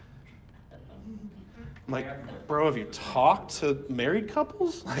 I'm like, bro, have you talked to married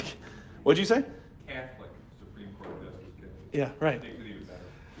couples? What'd you say? Catholic Supreme Court Justice Kennedy. Yeah, right. I think that he was better.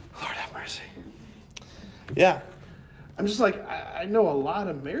 Lord have mercy. Yeah. I'm just I know a lot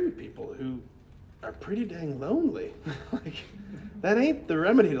of married people who are pretty dang lonely. Like, that ain't the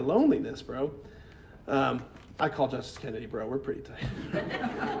remedy to loneliness, bro. I call Justice Kennedy bro. We're pretty tight.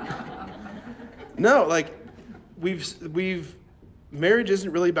 No, like, marriage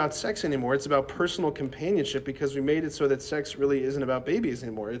isn't really about sex anymore. It's about personal companionship, because we made it so that sex really isn't about babies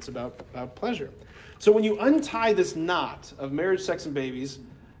anymore. It's about pleasure. So when you untie this knot of marriage, sex, and babies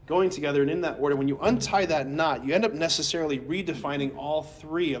going together and in that order, when you untie that knot, you end up necessarily redefining all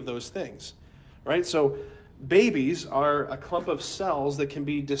three of those things, right? So babies are a clump of cells that can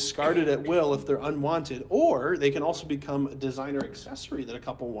be discarded at will if they're unwanted, or they can also become a designer accessory that a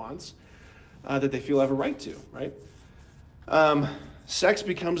couple wants, that they feel have a right to, right? Sex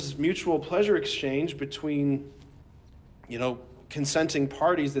becomes mutual pleasure exchange between, consenting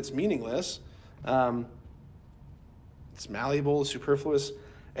parties that's meaningless. It's malleable, superfluous.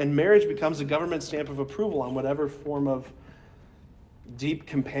 And marriage becomes a government stamp of approval on whatever form of deep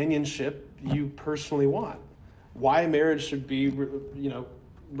companionship you personally want. Why marriage should be,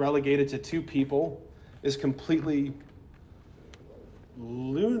 relegated to two people is completely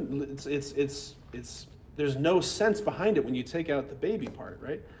there's no sense behind it when you take out the baby part,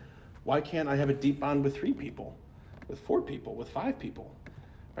 right? Why can't I have a deep bond with 3 people, with 4 people, with 5 people,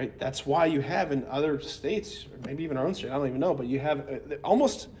 right? That's why you have in other states, or maybe even our own state, I don't even know, but you have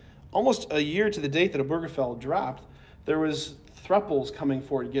almost a year to the date that Obergefell dropped, there was thruples coming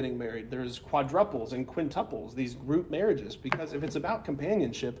forward getting married. There's quadruples and quintuples, these group marriages, because if it's about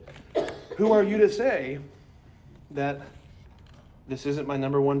companionship, who are you to say that this isn't my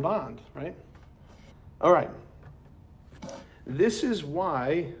number one bond, right? All right. This is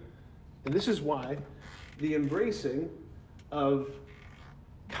why the embracing of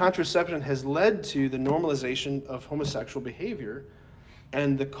contraception has led to the normalization of homosexual behavior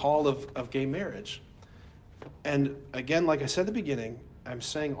and the call of gay marriage. And again, like I said at the beginning, I'm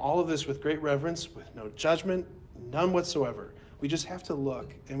saying all of this with great reverence, with no judgment, none whatsoever. We just have to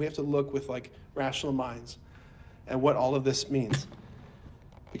look, and we have to look with rational minds at what all of this means.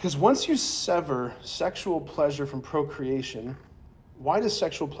 Because once you sever sexual pleasure from procreation, why does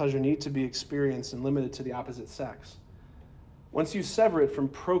sexual pleasure need to be experienced and limited to the opposite sex? Once you sever it from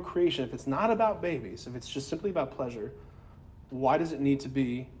procreation, if it's not about babies, if it's just simply about pleasure, why does it need to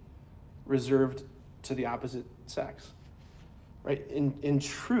be reserved to the opposite sex? Right? In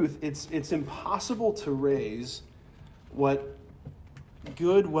truth, it's impossible to raise what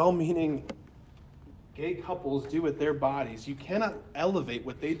good, well-meaning gay couples do with their bodies. You cannot elevate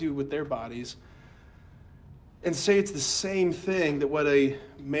what they do with their bodies and say it's the same thing that what a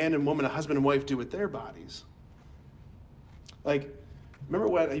man and woman, a husband and wife do with their bodies. Remember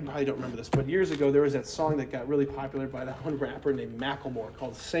what, you probably don't remember this, but years ago there was that song that got really popular by that one rapper named Macklemore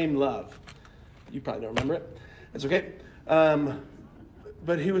called Same Love. You probably don't remember it. That's okay.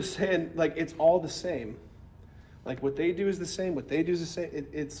 But he was saying, it's all the same. What they do is the same, what they do is the same.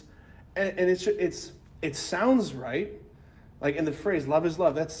 It sounds right. In the phrase, love is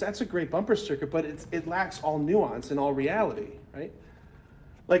love, that's a great bumper sticker, but it lacks all nuance and all reality, right?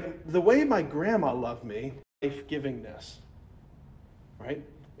 The way my grandma loved me, life-givingness, right?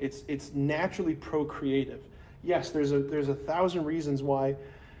 It's naturally procreative. Yes, there's a thousand reasons why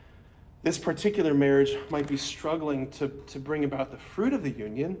this particular marriage might be struggling to bring about the fruit of the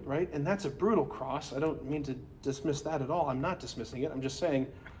union, right? And that's a brutal cross. I don't mean to dismiss that at all. I'm not dismissing it. I'm just saying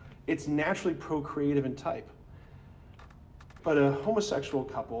it's naturally procreative in type. But a homosexual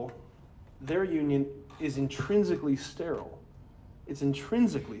couple, their union is intrinsically sterile. It's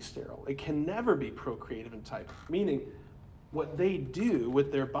intrinsically sterile. It can never be procreative in type, meaning what they do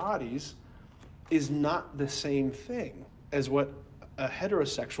with their bodies is not the same thing as what a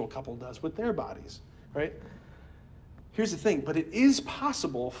heterosexual couple does with their bodies, right? Here's the thing, but it is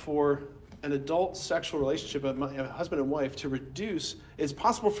possible for an adult sexual relationship, a husband and wife, it's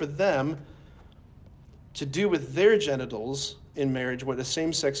possible for them to do with their genitals in marriage what a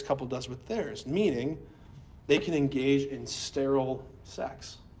same-sex couple does with theirs, meaning they can engage in sterile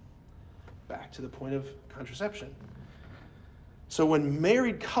sex. Back to the point of contraception. So when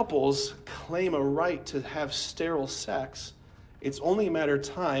married couples claim a right to have sterile sex, it's only a matter of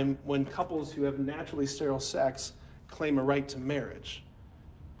time when couples who have naturally sterile sex claim a right to marriage.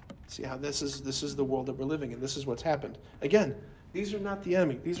 See how this is the world that we're living in. This is what's happened. Again, these are not the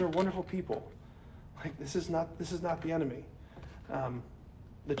enemy. These are wonderful people. This is not the enemy.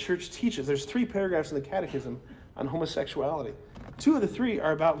 The church teaches. There's 3 paragraphs in the Catechism on homosexuality. 2 of the 3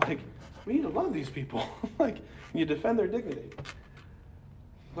 are about we need to love these people. You defend their dignity.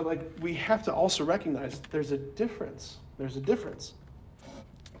 But we have to also recognize there's a difference. There's a difference.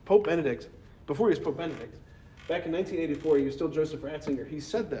 Pope Benedict, before he was Pope Benedict, back in 1984, he was still Joseph Ratzinger, he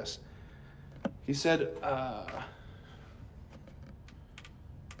said this. He said, hang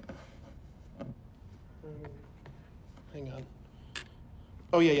on.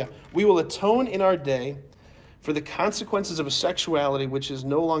 Oh, yeah. We will atone in our day for the consequences of a sexuality which is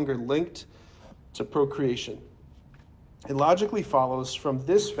no longer linked to procreation. It logically follows from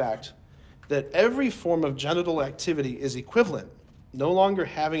this fact that every form of genital activity is equivalent, no longer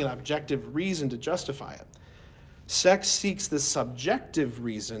having an objective reason to justify it. Sex seeks the subjective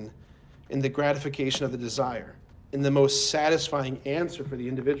reason in the gratification of the desire, in the most satisfying answer for the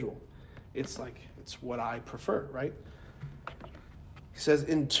individual. It's what I prefer, right? He says,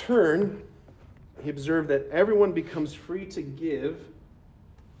 in turn, he observed that everyone becomes free to give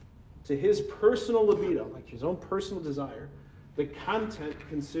to his personal libido, like his own personal desire, the content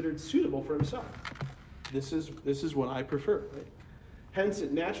considered suitable for himself. This is what I prefer, right? Hence,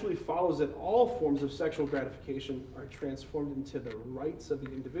 it naturally follows that all forms of sexual gratification are transformed into the rights of the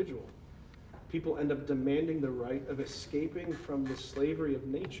individual. People end up demanding the right of escaping from the slavery of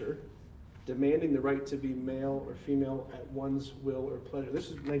nature, demanding the right to be male or female at one's will or pleasure. This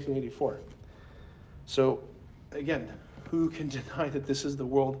is 1984. So, again, who can deny that this is the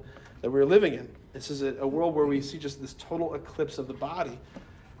world that we're living in? This is a world where we see just this total eclipse of the body.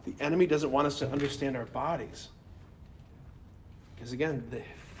 The enemy doesn't want us to understand our bodies. Because again, the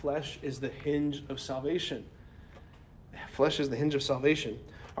flesh is the hinge of salvation. Flesh is the hinge of salvation.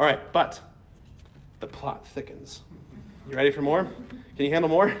 All right, but the plot thickens. You ready for more? Can you handle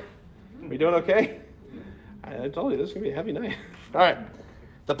more? Are we doing okay? I told you, this is going to be a heavy night. All right,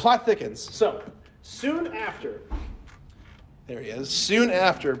 the plot thickens. So, soon after, there he is, soon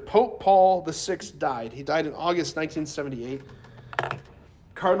after Pope Paul VI died, he died in August 1978,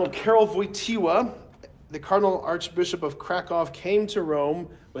 Cardinal Karol Wojtyła, the Cardinal Archbishop of Krakow, came to Rome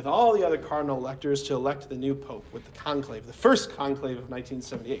with all the other cardinal electors to elect the new pope with the conclave, the first conclave of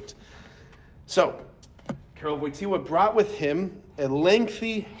 1978. So, Karol Wojtyła brought with him a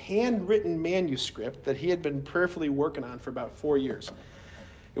lengthy handwritten manuscript that he had been prayerfully working on for about 4 years.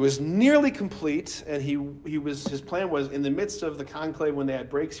 It was nearly complete, and his plan was, in the midst of the conclave when they had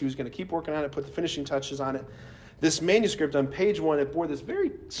breaks, he was going to keep working on it, put the finishing touches on it. This manuscript, on page 1, it bore this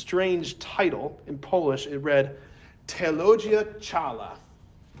very strange title in Polish. It read, Teologia Ciała.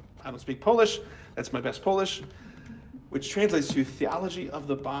 I don't speak Polish. That's my best Polish, which translates to theology of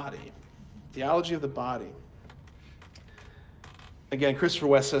the body. Theology of the body. Again, Christopher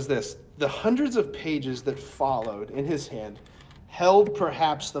West says this, the hundreds of pages that followed in his hand held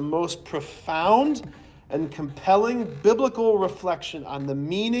perhaps the most profound and compelling biblical reflection on the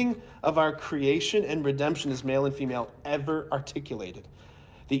meaning of our creation and redemption as male and female ever articulated.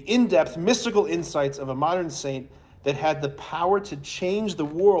 The in-depth mystical insights of a modern saint that had the power to change the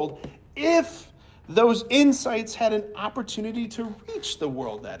world if those insights had an opportunity to reach the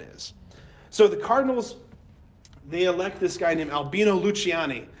world, that is. So the cardinals, they elect this guy named Albino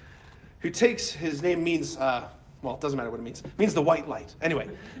Luciani, who takes, his name means, well, it doesn't matter what it means. It means the white light. Anyway,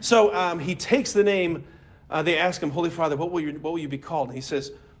 so he takes the name. They ask him, Holy Father, what will you be called? And he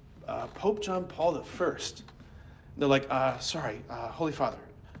says, Pope John Paul I. And they're like, sorry, Holy Father,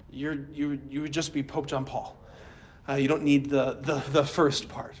 you would just be Pope John Paul. You don't need the first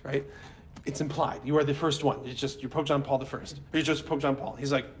part, right? It's implied. You are the first one. You're Pope John Paul I. Or you're just Pope John Paul.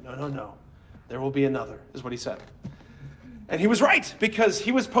 He's like, no. There will be another, is what he said. And he was right, because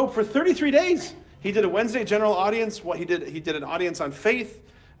he was Pope for 33 days. He did a Wednesday general audience. He did an audience on faith.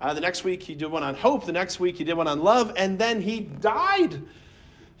 The next week he did one on hope. The next week he did one on love. And then he died.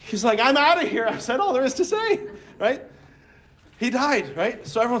 He's like, I'm out of here. I've said all there is to say, right? He died, right?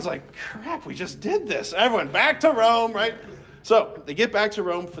 So everyone's like, crap, we just did this. Everyone back to Rome, right? So they get back to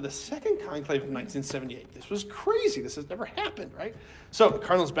Rome for the second conclave of 1978. This was crazy. This has never happened, right? So the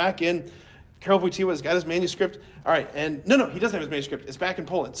cardinal's back in. Karol Wojtyła's got his manuscript. All right, and no, he doesn't have his manuscript. It's back in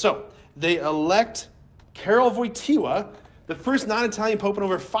Poland. So they elect Karol Wojtyła, the first non-Italian pope in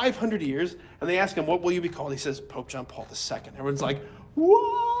over 500 years, and they ask him, what will you be called? He says, Pope John Paul II. Everyone's like,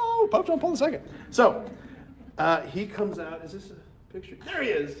 whoa, Pope John Paul II. So he comes out. Is this a picture? There he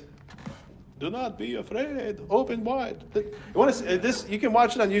is. Do not be afraid. Open wide. You want to see this? You can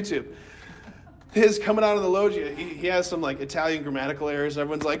watch it on YouTube. His coming out of the loggia, he has some like Italian grammatical errors.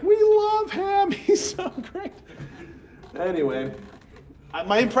 Everyone's like, we love him. He's so great. Anyway,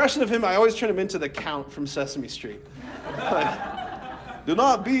 my impression of him, I always turn him into the Count from Sesame Street. Do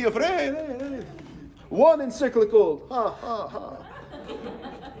not be afraid. One encyclical. Ha, ha, ha.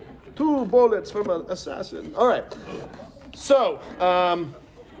 2 bullets from an assassin. All right. So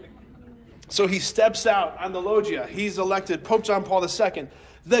he steps out on the loggia. He's elected Pope John Paul II.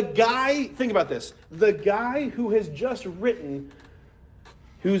 The guy, think about this, the guy who has just written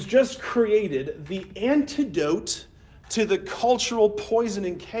who's just created the antidote to the cultural poison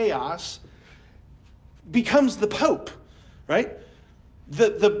and chaos, becomes the Pope, right?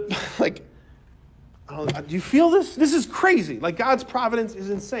 Like, do you feel this? This is crazy. Like, God's providence is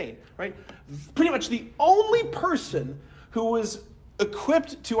insane, right? Pretty much the only person who was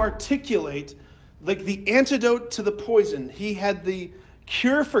equipped to articulate like the antidote to the poison. He had the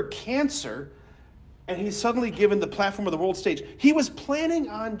cure for cancer, and he's suddenly given the platform of the world stage. He was planning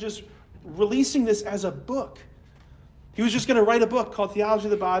on just releasing this as a book. He was just going to write a book called Theology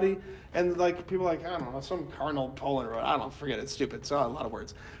of the Body, and like people are like, I don't know, some Cardinal Poland wrote, I don't know, forget it, it's stupid, it's a lot of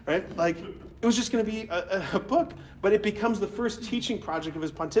words, right? Like, it was just going to be a book, but it becomes the first teaching project of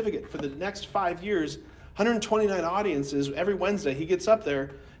his pontificate. For the next 5 years, 129 audiences, every Wednesday, he gets up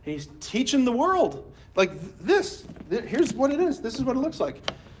there, and he's teaching the world. Like this, here's what it is, this is what it looks like,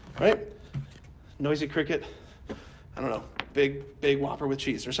 right? Noisy cricket, I don't know, big Whopper with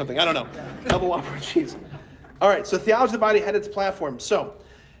cheese or something, I don't know, double Whopper with cheese. All right, so Theology of the Body had its platform. So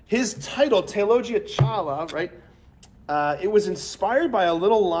his title, Theologia Chala, right, it was inspired by a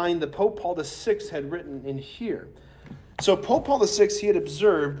little line that Pope Paul VI had written in here. So Pope Paul VI, he had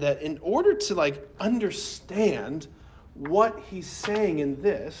observed that in order to like understand what he's saying in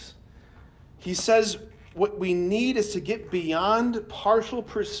this, he says what we need is to get beyond partial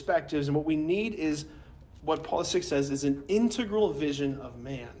perspectives, and what we need is, what Paul VI says, is an integral vision of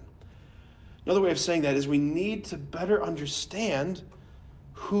man. Another way of saying that is we need to better understand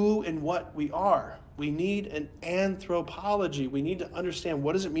who and what we are. We need an anthropology. We need to understand,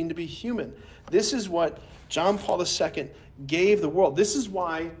 what does it mean to be human? This is what John Paul II gave the world. This is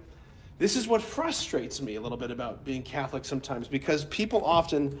what frustrates me a little bit about being Catholic sometimes, because people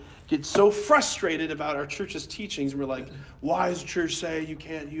often get so frustrated about our church's teachings, and we're like, why does the church say you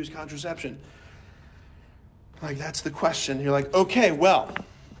can't use contraception? Like, that's the question. You're like, okay, well,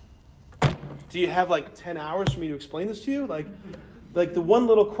 do you have like 10 hours for me to explain this to you? Like the one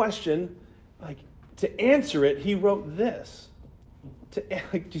little question, like, to answer it, he wrote this. Do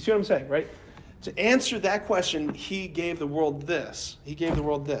you see what I'm saying, right? To answer that question, he gave the world this. He gave the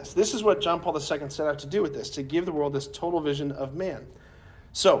world this. This is what John Paul II set out to do with this, to give the world this total vision of man.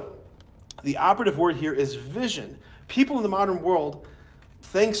 So, the operative word here is vision. People in the modern world,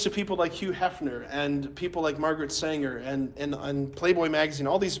 thanks to people like Hugh Hefner and people like Margaret Sanger and Playboy magazine,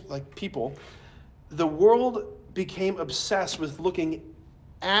 all these like people, the world became obsessed with looking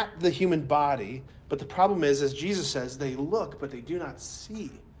at the human body, but the problem is, as Jesus says, they look, but they do not see.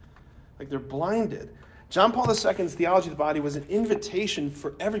 Like, they're blinded. John Paul II's Theology of the Body was an invitation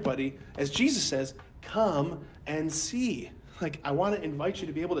for everybody, as Jesus says, come and see. Like, I want to invite you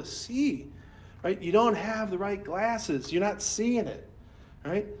to be able to see, right? You don't have the right glasses. You're not seeing it,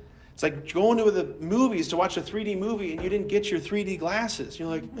 right? It's like going to the movies to watch a 3D movie and you didn't get your 3D glasses. You're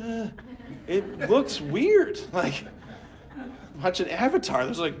like, it looks weird. Like, watching Avatar,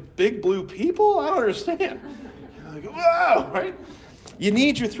 there's like big blue people? I don't understand. You're like, whoa, right? You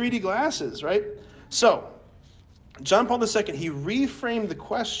need your 3D glasses, right? So, John Paul II, he reframed the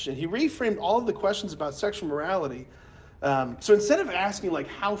question. He reframed all of the questions about sexual morality. So instead of asking, like,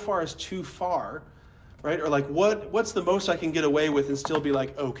 how far is too far, right? Or like, what's the most I can get away with and still be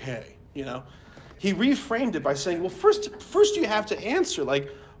like, okay, you know? He reframed it by saying, well, first you have to answer,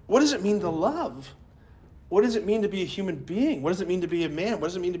 like, what does it mean to love? What does it mean to be a human being? What does it mean to be a man? What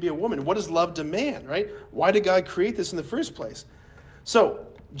does it mean to be a woman? What does love demand, right? Why did God create this in the first place? So,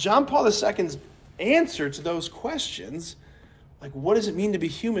 John Paul II's answer to those questions, like, what does it mean to be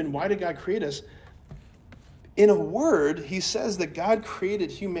human? Why did God create us? In a word, he says that God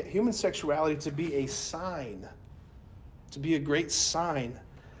created human sexuality to be a sign, to be a great sign.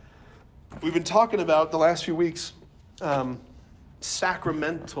 We've been talking about the last few weeks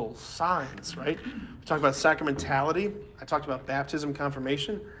sacramental signs, right? We talked about sacramentality. I talked about baptism,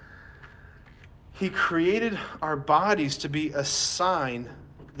 confirmation. He created our bodies to be a sign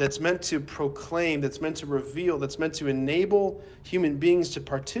that's meant to proclaim, that's meant to reveal, that's meant to enable human beings to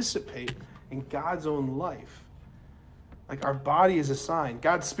participate in God's own life. Like, our body is a sign.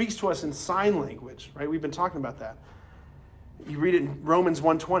 God speaks to us in sign language, right? We've been talking about that. You read it in Romans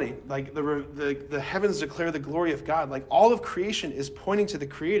 1:20, like the heavens declare the glory of God. Like, all of creation is pointing to the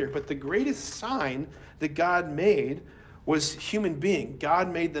Creator, but the greatest sign that God made was human being.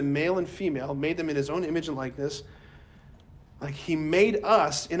 God made them male and female, made them in his own image and likeness. Like, he made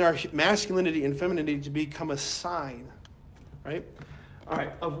us in our masculinity and femininity to become a sign, right? All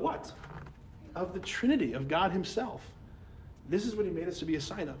right, of what? Of the Trinity, of God himself. This is what he made us to be a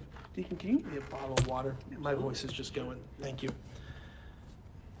sign of. Deacon, can you give me a bottle of water? My voice is just going. Thank you.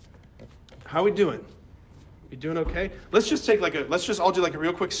 How are we doing? You doing okay? Let's just all do like a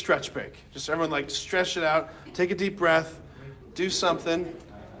real quick stretch break. Just everyone like stretch it out, take a deep breath, do something.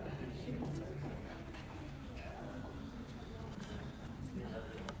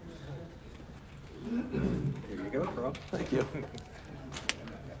 Here you go, Carl. Thank you.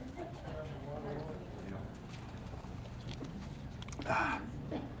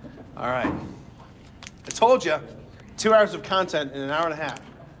 All right. I told you, 2 hours of content in an hour and a half.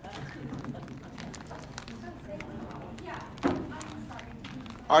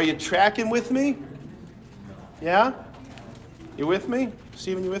 Are you tracking with me? Yeah? You with me?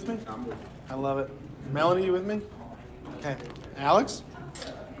 Stephen, you with me? I'm with you. I love it. Melanie, you with me? Okay. Alex?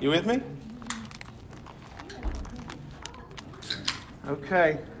 You with me?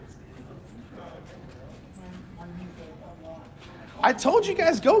 Okay. I told you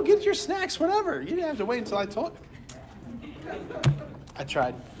guys, go get your snacks, whatever. You didn't have to wait until I told you. I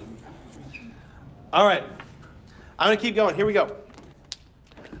tried. All right. I'm going to keep going. Here we go.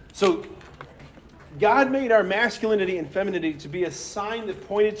 So, God made our masculinity and femininity to be a sign that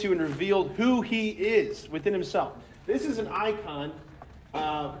pointed to and revealed who He is within Himself. This is an icon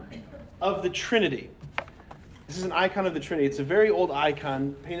of the Trinity. This is an icon of the Trinity. It's a very old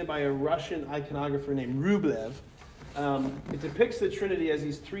icon painted by a Russian iconographer named Rublev. It depicts the Trinity as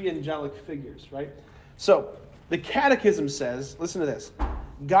these three angelic figures, right? So, the Catechism says, listen to this,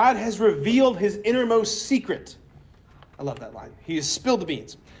 God has revealed His innermost secret. I love that line. He has spilled the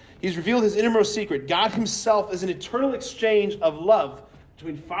beans. He's revealed His innermost secret. God Himself is an eternal exchange of love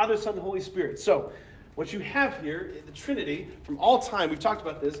between Father, Son, and Holy Spirit. So, what you have here, the Trinity, from all time, we've talked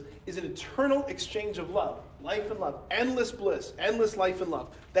about this, is an eternal exchange of love. Life and love. Endless bliss. Endless life and love.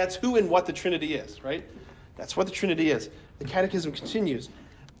 That's who and what the Trinity is, right? That's what the Trinity is. The Catechism continues.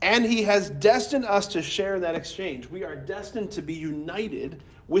 And He has destined us to share in that exchange. We are destined to be united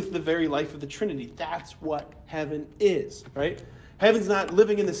with the very life of the Trinity. That's what heaven is, right? Heaven's not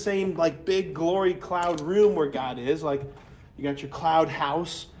living in the same like big glory cloud room where God is. Like you got your cloud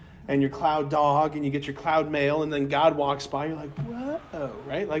house and your cloud dog and you get your cloud mail and then God walks by. You're like, whoa,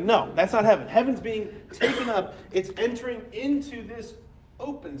 right? Like, no, that's not heaven. Heaven's being taken up. It's entering into this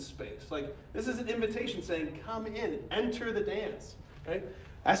open space. Like this is an invitation saying, come in, enter the dance, right?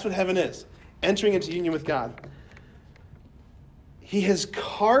 That's what heaven is. Entering into union with God. He has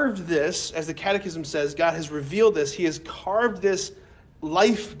carved this, as the Catechism says, God has revealed this. He has carved this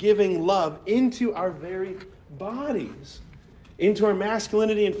life-giving love into our very bodies, into our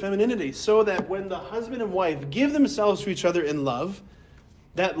masculinity and femininity, so that when the husband and wife give themselves to each other in love,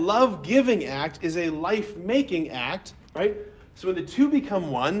 that love-giving act is a life-making act, right? So when the two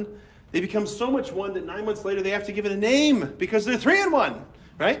become one, they become so much one that 9 months later they have to give it a name because they're 3 in 1,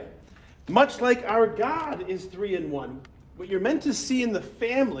 right? Much like our God is 3 in 1. What you're meant to see in the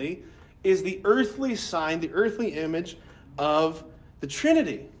family is the earthly sign, the earthly image of the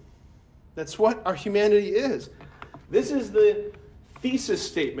Trinity. That's what our humanity is. This is the thesis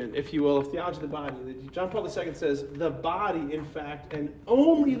statement, if you will, of theology of the body. John Paul II says, the body, in fact, and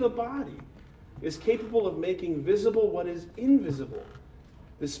only the body, is capable of making visible what is invisible,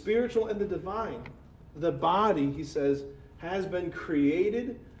 the spiritual and the divine. The body, he says, has been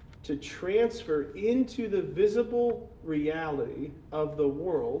created to transfer into the visible reality of the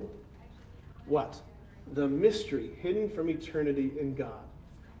world, what? The mystery hidden from eternity in God,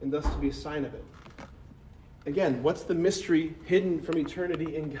 and thus to be a sign of it. Again, what's the mystery hidden from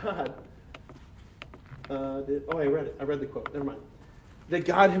eternity in God? I read it. I read the quote. Never mind. That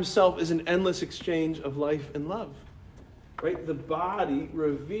God Himself is an endless exchange of life and love. Right? The body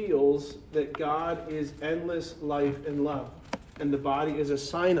reveals that God is endless life and love. And the body is a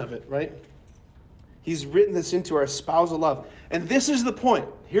sign of it, right? He's written this into our spousal love. And this is the point.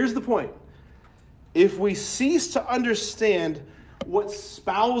 Here's the point. If we cease to understand what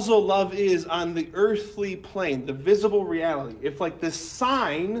spousal love is on the earthly plane, the visible reality, if the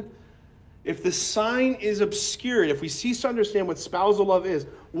sign is obscured, if we cease to understand what spousal love is,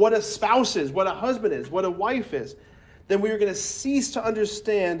 what a spouse is, what a husband is, what a wife is, then we are going to cease to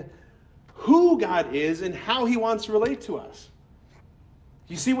understand who God is and how He wants to relate to us.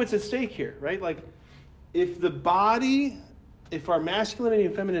 You see what's at stake here, right? Like, if our masculinity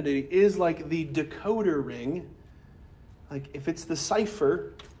and femininity is like the decoder ring, like if it's the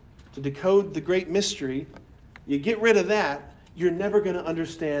cipher to decode the great mystery, you get rid of that, you're never going to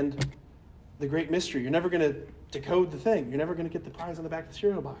understand the great mystery. You're never going to decode the thing. You're never going to get the prize on the back of the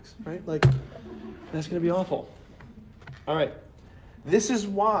cereal box, right? Like, that's going to be awful. All right. This is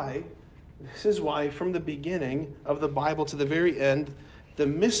why from the beginning of the Bible to the very end, the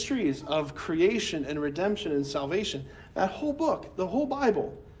mysteries of creation and redemption and salvation, that whole book, the whole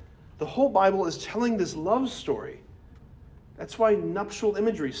Bible, The whole Bible is telling this love story. That's why nuptial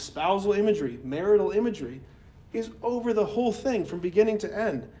imagery, spousal imagery, marital imagery is over the whole thing from beginning to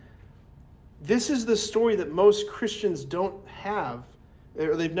end. This is the story that most Christians don't have,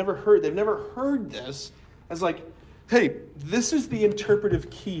 or they've never heard. They've never heard this as like, hey, this is the interpretive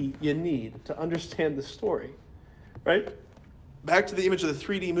key you need to understand the story, right? Back to the image of the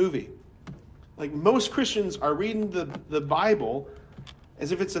 3D movie. Like most Christians are reading the Bible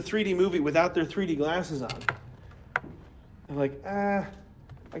as if it's a 3D movie without their 3D glasses on. They're like, I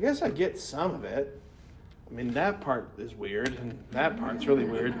guess I get some of it. I mean, that part is weird, and that part's really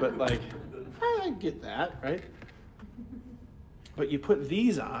weird, but like, I get that, right? But you put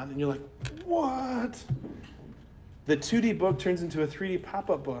these on, and you're like, what? The 2D book turns into a 3D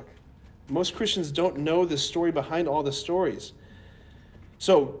pop-up book. Most Christians don't know the story behind all the stories.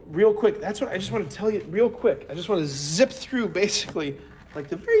 So, real quick, that's what I just want to tell you real quick. I just want to zip through basically like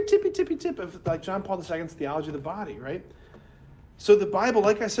the very tippy tip of like John Paul II's theology of the body, right? So the Bible,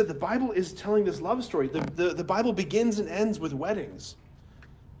 like I said, the Bible is telling this love story. The Bible begins and ends with weddings.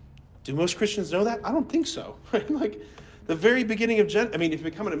 Do most Christians know that? I don't think so. Right? Like the very beginning of if you've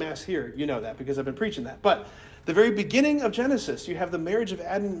been coming to Mass here, you know that because I've been preaching that. But the very beginning of Genesis, you have the marriage of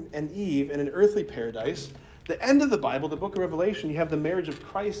Adam and Eve in an earthly paradise. The end of the Bible, the book of Revelation, you have the marriage of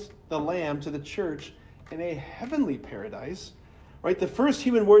Christ, the Lamb, to the church in a heavenly paradise. Right? The first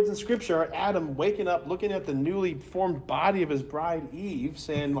human words in Scripture are Adam waking up, looking at the newly formed body of his bride Eve,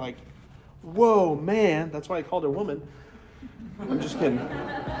 saying like, whoa, man. That's why I called her woman. I'm just kidding.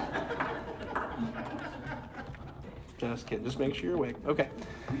 Just kidding. Just make sure you're awake. Okay.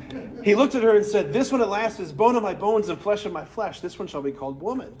 He looked at her and said, this one at last is bone of my bones and flesh of my flesh. This one shall be called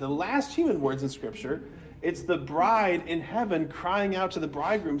woman. The last human words in Scripture, it's the bride in heaven crying out to the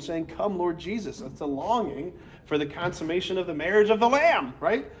bridegroom saying, come, Lord Jesus. It's a longing for the consummation of the marriage of the Lamb,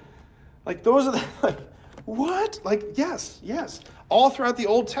 right? Like those are like, what? Like, yes. All throughout the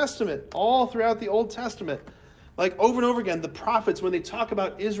Old Testament, like over and over again, the prophets, when they talk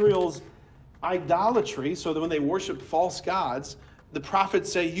about Israel's idolatry, so that when they worship false gods, the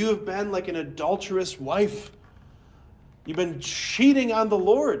prophets say, you have been like an adulterous wife. You've been cheating on the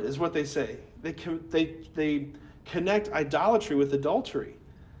Lord, is what they say. They connect idolatry with adultery.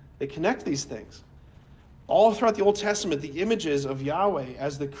 They connect these things. All throughout the Old Testament, the images of Yahweh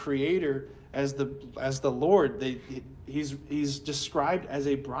as the Creator, as the Lord, he's described as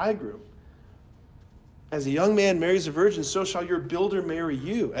a bridegroom. As a young man marries a virgin, so shall your builder marry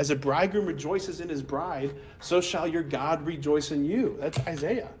you. As a bridegroom rejoices in his bride, so shall your God rejoice in you. That's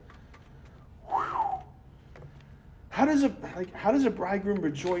Isaiah. Whew. How does a bridegroom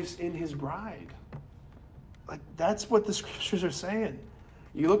rejoice in his bride? Like that's what the Scriptures are saying.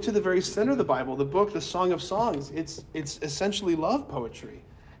 You look to the very center of the Bible, the book, the Song of Songs, it's essentially love poetry.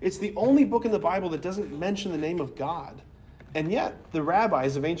 It's the only book in the Bible that doesn't mention the name of God. And yet, the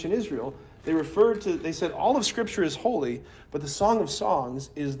rabbis of ancient Israel, they said all of Scripture is holy, but the Song of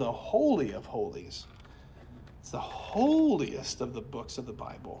Songs is the holy of holies. It's the holiest of the books of the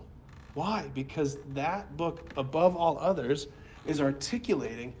Bible. Why? Because that book, above all others, is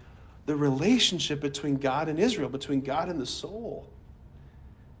articulating the relationship between God and Israel, between God and the soul.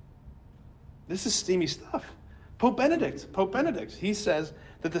 This is steamy stuff. Pope Benedict, he says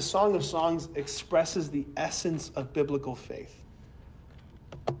that the Song of Songs expresses the essence of biblical faith.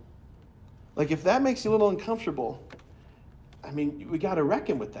 Like if that makes you a little uncomfortable, I mean, we got to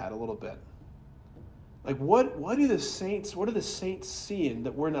reckon with that a little bit. Like what are the saints seeing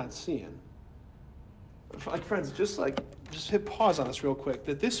that we're not seeing? Like friends, just hit pause on this real quick.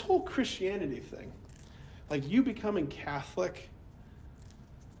 That this whole Christianity thing, like you becoming Catholic,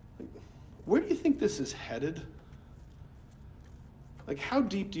 where do you think this is headed? Like, how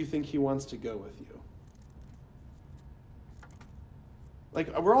deep do you think he wants to go with you?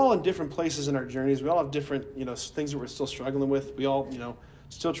 Like, we're all in different places in our journeys. We all have different, things that we're still struggling with. We all,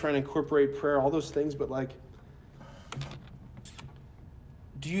 still trying to incorporate prayer, all those things. But, like,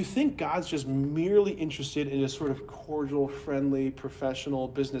 do you think God's just merely interested in a sort of cordial, friendly, professional,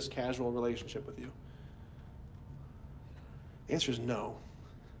 business casual relationship with you? The answer is no.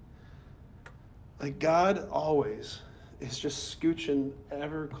 Like God always is just scooching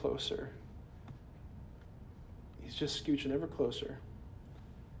ever closer. He's just scooching ever closer.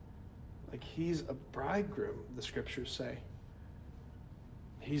 Like he's a bridegroom, the Scriptures say.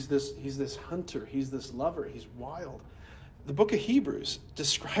 He's this hunter, he's this lover, he's wild. The book of Hebrews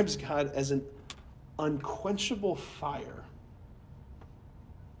describes God as an unquenchable fire.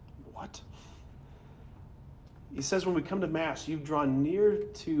 What? He says when we come to Mass, you've drawn near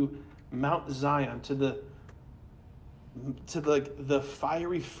to Mount Zion, to the to the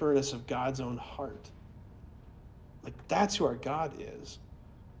fiery furnace of God's own heart. Like, that's who our God is.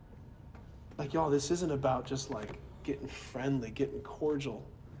 Like, y'all, this isn't about just like getting friendly, getting cordial.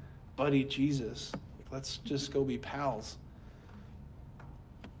 Buddy Jesus, let's just go be pals.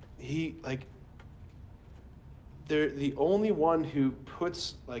 The only one who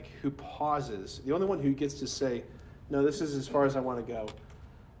pauses, the only one who gets to say, no, this is as far as I want to go,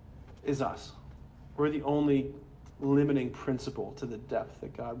 is us. We're the only limiting principle to the depth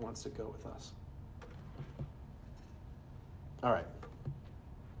that God wants to go with us. All right.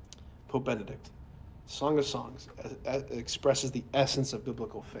 Pope Benedict, Song of Songs, expresses the essence of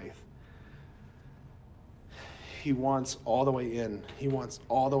biblical faith. He wants all the way in. He wants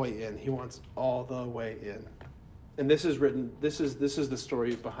all the way in. He wants all the way in. And this is written, this is the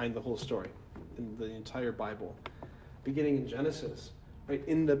story behind the whole story in the entire Bible. Beginning in Genesis, right?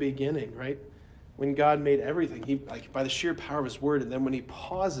 In the beginning, right? When God made everything, he, like, by the sheer power of his word, and then when he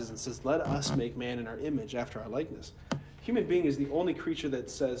pauses and says, let us make man in our image after our likeness. Human being is the only creature that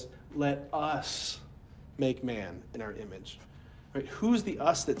says, let us make man in our image. Right? Who's the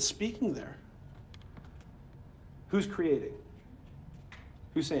us that's speaking there? Who's creating?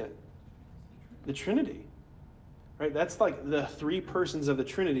 Who's saying it? The Trinity. Right? That's like the three persons of the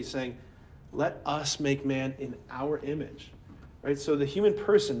Trinity saying, let us make man in our image. Right? So the human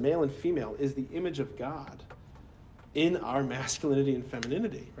person, male and female, is the image of God in our masculinity and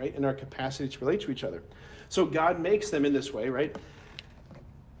femininity, right? In our capacity to relate to each other. So God makes them in this way, right?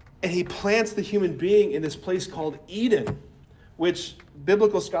 And he plants the human being in this place called Eden, which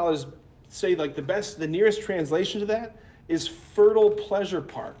biblical scholars say like the nearest translation to that is fertile pleasure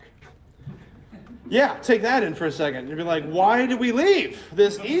park. Yeah, take that in for a second. You'd be like, why did we leave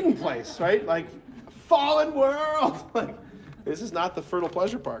this Eden place, right? Like, fallen world. Like, this is not the fertile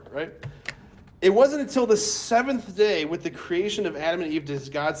pleasure park, right? It wasn't until the seventh day with the creation of Adam and Eve does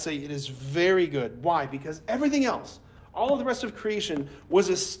God say it is very good. Why? Because everything else, all of the rest of creation, was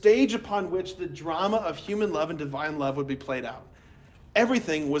a stage upon which the drama of human love and divine love would be played out.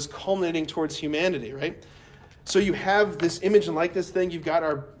 Everything was culminating towards humanity, right? So you have this image and likeness thing. You've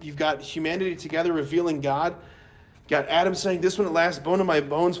got humanity together revealing God. You've got Adam saying, this one at last, bone of my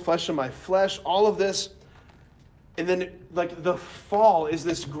bones, flesh of my flesh, all of this. And then, like, the fall is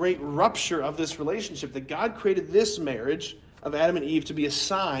this great rupture of this relationship, that God created this marriage of Adam and Eve to be a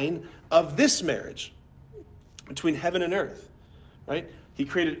sign of this marriage between heaven and earth, right? He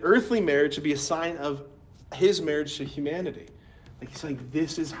created earthly marriage to be a sign of his marriage to humanity. Like, he's saying,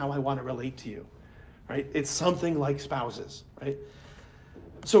 this is how I want to relate to you, right? It's something like spouses, right?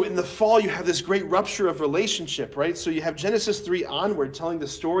 So in the fall, you have this great rupture of relationship, right? So you have Genesis 3 onward telling the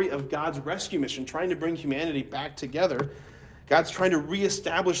story of God's rescue mission, trying to bring humanity back together. God's trying to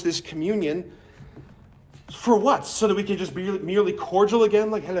reestablish this communion. For what? So that we can just be merely cordial again?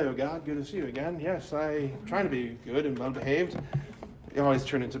 Like, hello, God, good to see you again. Yes, I'm trying to be good and well-behaved. You always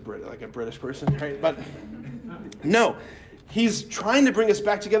turn into like a British person, right? But no, he's trying to bring us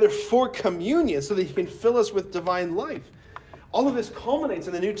back together for communion so that he can fill us with divine life. All of this culminates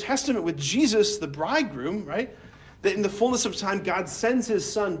in the New Testament with Jesus, the bridegroom, right? That in the fullness of time, God sends his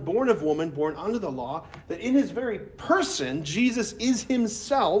son, born of woman, born under the law, that in his very person, Jesus is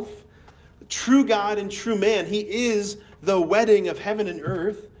himself, true God and true man. He is the wedding of heaven and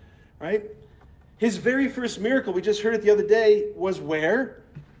earth, right? His very first miracle, we just heard it the other day, was where?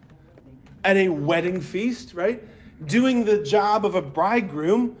 At a wedding feast, right? Doing the job of a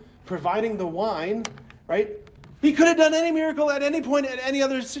bridegroom, providing the wine, right? He could have done any miracle at any point, at any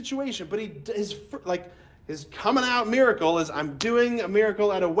other situation, but his coming out miracle is, I'm doing a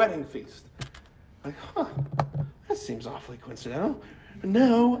miracle at a wedding feast. Like, that seems awfully coincidental.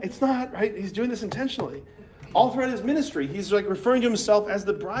 No, it's not, right? He's doing this intentionally. All throughout his ministry, he's like referring to himself as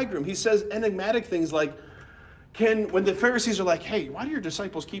the bridegroom. He says enigmatic things like, when the Pharisees are like, hey, why do your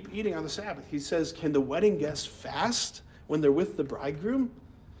disciples keep eating on the Sabbath? He says, can the wedding guests fast when they're with the bridegroom?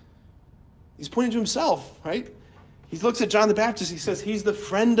 He's pointing to himself, right? He looks at John the Baptist. He says he's the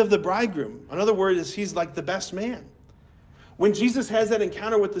friend of the bridegroom. In other words, he's like the best man. When Jesus has that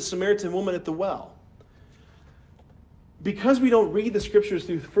encounter with the Samaritan woman at the well, because we don't read the scriptures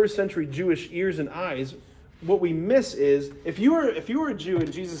through first century Jewish ears and eyes, what we miss is, if you were a Jew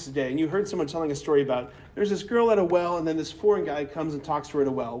in Jesus' day and you heard someone telling a story about there's this girl at a well and then this foreign guy comes and talks to her at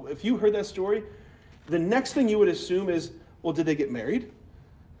a well, if you heard that story, the next thing you would assume is, well, did they get married?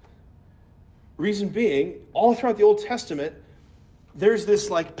 Reason being, all throughout the Old Testament, there's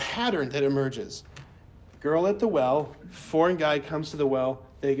this like pattern that emerges. Girl at the well, foreign guy comes to the well,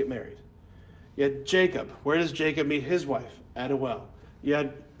 they get married. You had Jacob. Where does Jacob meet his wife? At a well. You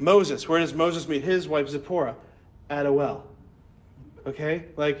had Moses. Where does Moses meet his wife Zipporah? at a well. Okay?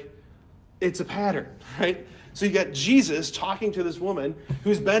 Like, it's a pattern, right? So you got Jesus talking to this woman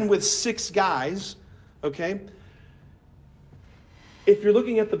who's been with 6 guys, okay? If you're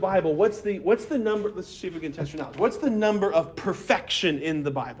looking at the Bible, what's the number? Let's see if we can test your knowledge. What's the number of perfection in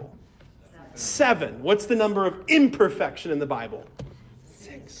the Bible? 7. What's the number of imperfection in the Bible?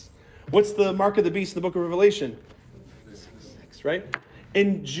 6. What's the mark of the beast in the book of Revelation? 6, right?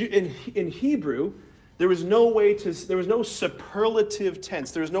 In Hebrew, there was no superlative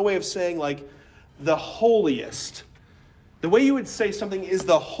tense. There was no way of saying like the holiest. The way you would say something is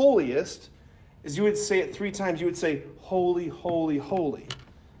the holiest is you would say it 3 times. You would say holy, holy, holy.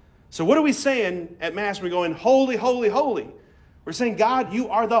 So what are we saying at Mass? We're going holy, holy, holy. We're saying, God, you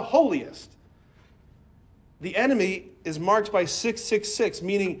are the holiest. The enemy is marked by 666,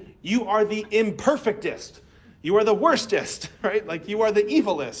 meaning you are the imperfectest. You are the worstest, right? Like you are the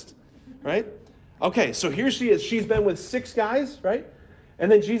evilest, right? Okay, so here she is. She's been with 6 guys, right?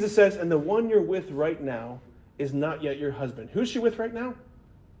 And then Jesus says, and the one you're with right now is not yet your husband. Who's she with right now?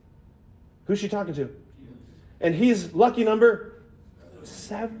 Who's she talking to? And he's lucky number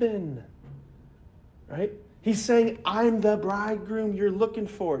 7, right? He's saying, I'm the bridegroom you're looking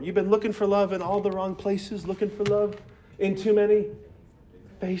for. You've been looking for love in all the wrong places, looking for love in too many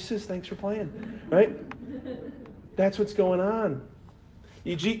faces. Thanks for playing, right? That's what's going on.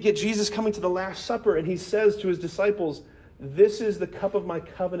 You get Jesus coming to the Last Supper, and he says to his disciples, this is the cup of my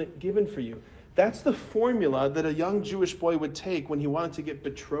covenant given for you. That's the formula that a young Jewish boy would take when he wanted to get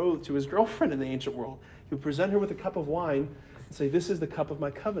betrothed to his girlfriend in the ancient world. He would present her with a cup of wine and say, this is the cup of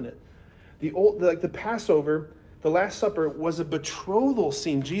my covenant. The Passover, the Last Supper, was a betrothal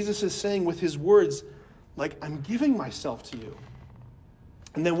scene. Jesus is saying with his words, like, I'm giving myself to you.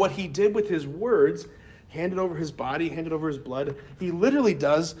 And then what he did with his words, handed over his body, handed over his blood, he literally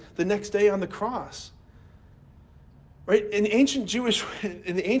does the next day on the cross. Right? In the ancient Jewish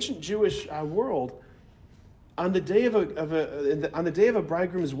world, on the day of a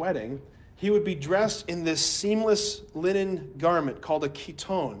bridegroom's wedding, he would be dressed in this seamless linen garment called a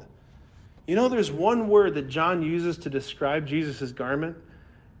chiton. You know, there's one word that John uses to describe Jesus' garment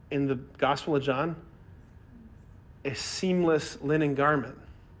in the Gospel of John. A seamless linen garment.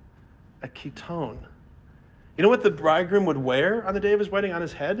 A chiton. You know what the bridegroom would wear on the day of his wedding on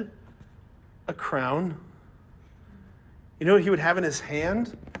his head? A crown. You know what he would have in his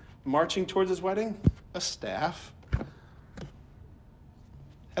hand, marching towards his wedding? A staff.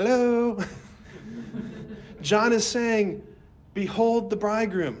 Hello. John is saying, behold the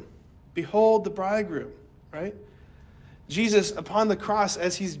bridegroom. Behold the bridegroom, right? Jesus, upon the cross,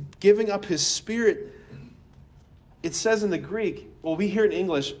 as he's giving up his spirit, it says in the Greek, well, we hear in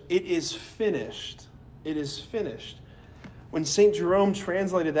English, it is finished. It is finished. When St. Jerome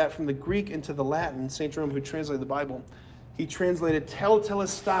translated that from the Greek into the Latin, St. Jerome, who translated the Bible, he translated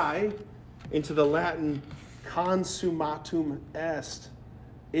tetelestai into the Latin consummatum est.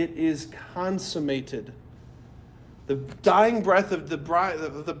 It is consummated. The dying breath of the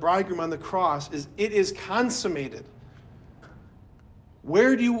bridegroom on the cross is, it is consummated.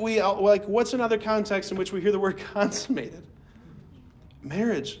 Where do we, what's another context in which we hear the word consummated?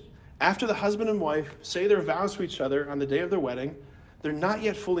 Marriage. After the husband and wife say their vows to each other on the day of their wedding, they're not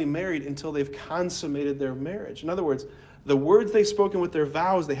yet fully married until they've consummated their marriage. In other words, the words they've spoken with their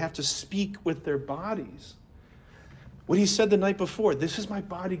vows, they have to speak with their bodies. What he said the night before, this is my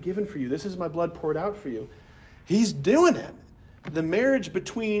body given for you. This is my blood poured out for you. He's doing it. The marriage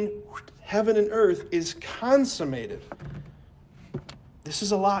between heaven and earth is consummated. This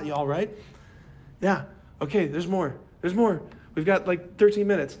is a lot, y'all, right? Yeah. Okay, there's more. There's more. We've got like 13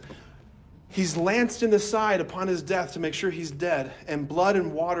 minutes. He's lanced in the side upon his death to make sure he's dead, and blood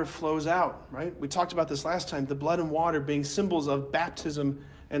and water flows out, right? We talked about this last time, the blood and water being symbols of baptism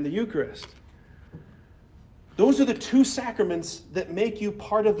and the Eucharist. Those are the 2 sacraments that make you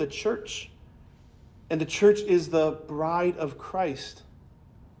part of the church. And the church is the bride of Christ.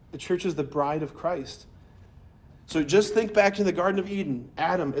 The church is the bride of Christ. So just think back to the Garden of Eden.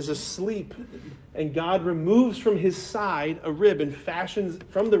 Adam is asleep, and God removes from his side a rib and fashions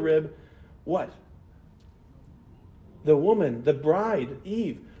from the rib what? The woman, the bride,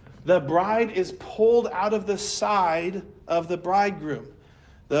 Eve. The bride is pulled out of the side of the bridegroom.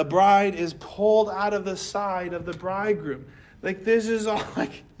 The bride is pulled out of the side of the bridegroom. It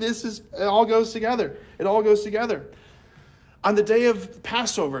all goes together. It all goes together. On the day of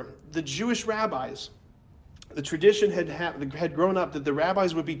Passover, the Jewish rabbis, the tradition had grown up that the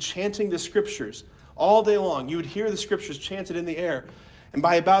rabbis would be chanting the scriptures all day long. You would hear the scriptures chanted in the air. And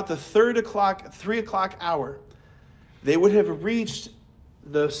by about the 3 o'clock hour, they would have reached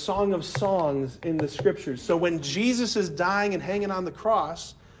the Song of Songs in the Scriptures. So when Jesus is dying and hanging on the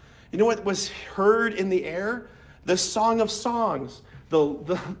cross, you know what was heard in the air? The Song of Songs,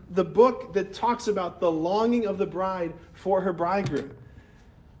 the book that talks about the longing of the bride for her bridegroom.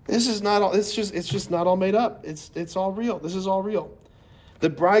 This is not all. It's just not all made up. It's all real. This is all real. The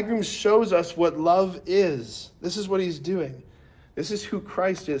bridegroom shows us what love is. This is what he's doing. This is who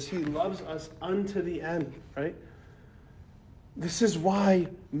Christ is. He loves us unto the end, right? This is why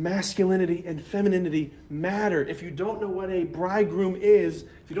masculinity and femininity matter. If you don't know what a bridegroom is,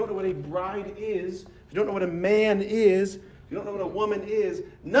 if you don't know what a bride is, if you don't know what a man is, if you don't know what a woman is,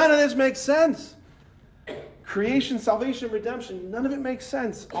 none of this makes sense. Creation, salvation, redemption, none of it makes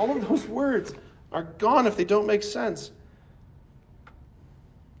sense. All of those words are gone if they don't make sense.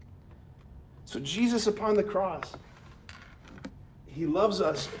 So Jesus upon the cross, he loves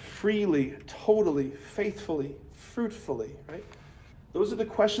us freely, totally, faithfully, fruitfully, right? Those are the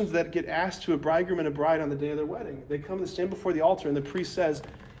questions that get asked to a bridegroom and a bride on the day of their wedding. They come and stand before the altar, and the priest says,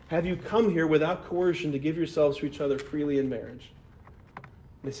 have you come here without coercion to give yourselves to each other freely in marriage?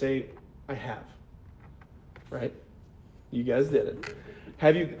 They say, I have. Right? You guys did it.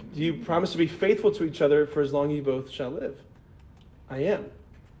 Do you promise to be faithful to each other for as long as you both shall live? I am.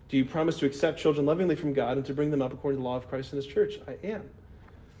 Do you promise to accept children lovingly from God and to bring them up according to the law of Christ and his church? I am.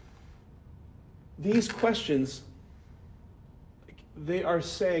 These questions, they are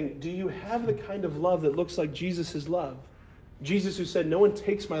saying, do you have the kind of love that looks like Jesus' love? Jesus who said, no one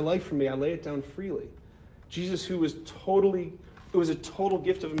takes my life from me, I lay it down freely. Jesus who was it was a total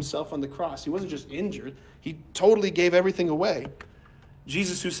gift of himself on the cross. He wasn't just injured. He totally gave everything away.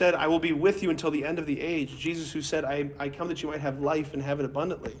 Jesus who said, I will be with you until the end of the age. Jesus who said, I come that you might have life and have it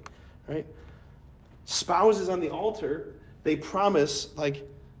abundantly. Right? Spouses on the altar, they promise,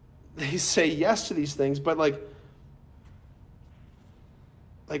 they say yes to these things, but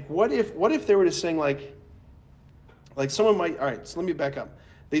what if they were to sing like someone might, all right, so let me back up.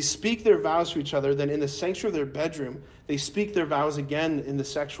 They speak their vows to each other, then in the sanctuary of their bedroom, they speak their vows again in the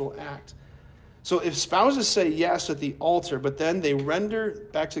sexual act. So if spouses say yes at the altar, but then they render,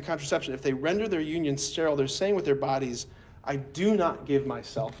 back to contraception, if they render their union sterile, they're saying with their bodies, I do not give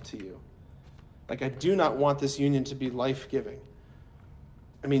myself to you. I do not want this union to be life-giving.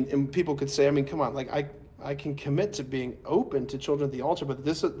 And people could say, come on, I can commit to being open to children at the altar, but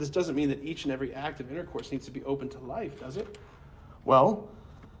this doesn't mean that each and every act of intercourse needs to be open to life, does it? Well,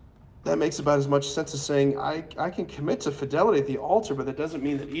 that makes about as much sense as saying, I can commit to fidelity at the altar, but that doesn't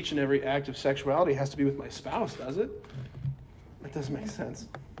mean that each and every act of sexuality has to be with my spouse, does it? That doesn't make sense,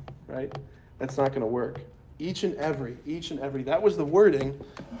 right? That's not going to work. Each and every. That was the wording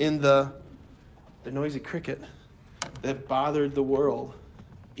in the noisy cricket that bothered the world.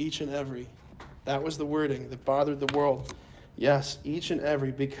 Each and every. That was the wording that bothered the world. Yes, each and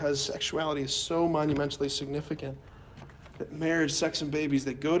every, because sexuality is so monumentally significant. That marriage, sex, and babies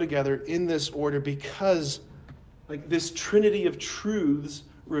that go together in this order because this trinity of truths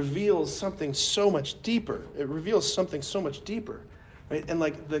reveals something so much deeper. It reveals something so much deeper. Right? And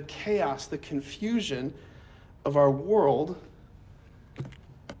the chaos, the confusion of our world,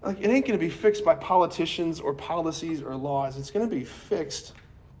 it ain't going to be fixed by politicians or policies or laws. It's going to be fixed.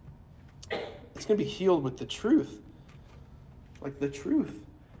 It's going to be healed with the truth. The truth.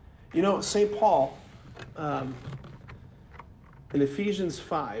 St. Paul, in Ephesians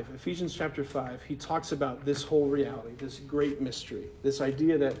chapter 5, he talks about this whole reality, this great mystery, this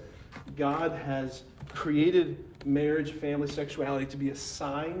idea that God has created marriage, family, sexuality to be a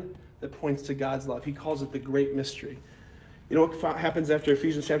sign that points to God's love. He calls it the great mystery. You know what happens after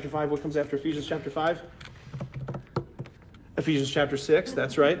Ephesians chapter 5? What comes after Ephesians chapter 5? Ephesians chapter 6,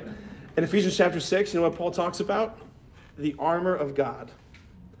 that's right. In Ephesians chapter 6, you know what Paul talks about? The armor of God.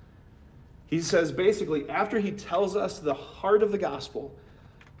 He says, basically, after he tells us the heart of the gospel,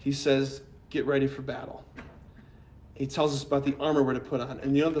 he says, get ready for battle. He tells us about the armor we're to put on.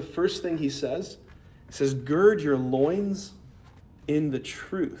 And you know the first thing he says? He says, gird your loins in the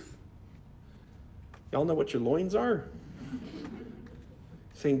truth. Y'all know what your loins are?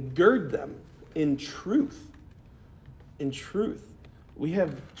 He's saying, gird them in truth. In truth. We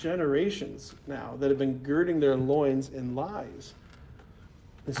have generations now that have been girding their loins in lies.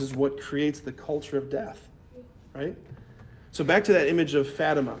 This is what creates the culture of death, right? So back to that image of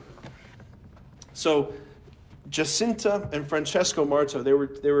Fatima. So Jacinta and Francesco Marto, they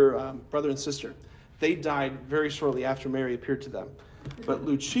were brother and sister. They died very shortly after Mary appeared to them. But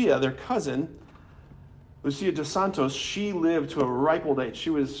Lucia, their cousin, Lucia dos Santos, she lived to a ripe old age. She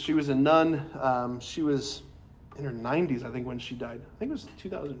was a nun. She was in her 90s, I think, when she died. I think it was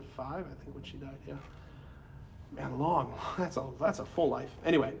 2005, when she died, yeah. Man, long. That's a full life.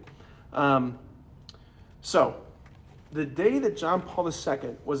 Anyway, so the day that John Paul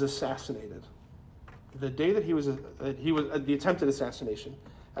II was assassinated, the day that he was the attempted assassination,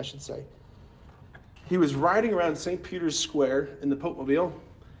 I should say, he was riding around St. Peter's Square in the Popemobile,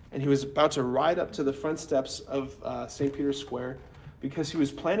 and he was about to ride up to the front steps of St. Peter's Square because he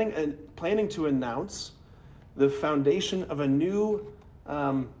was planning to announce the foundation of a new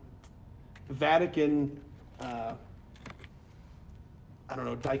Vatican,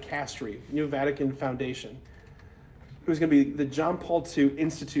 dicastery, new Vatican foundation. It was going to be the John Paul II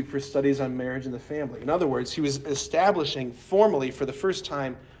Institute for Studies on Marriage and the Family. In other words, he was establishing formally for the first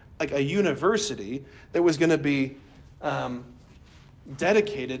time like a university that was going to be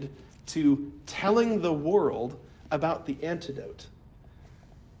dedicated to telling the world about the antidote.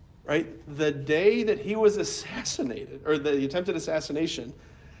 Right? The day that he was assassinated, or the attempted assassination,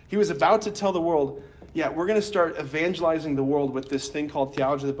 he was about to tell the world, yeah, we're going to start evangelizing the world with this thing called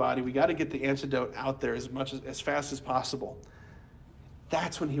theology of the body. We got to get the antidote out there as fast as possible.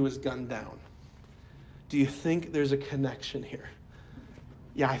 That's when he was gunned down. Do you think there's a connection here?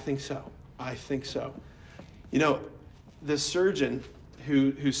 Yeah, I think so. I think so. You know, the surgeon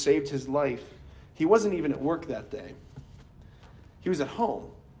who saved his life, he wasn't even at work that day. He was at home.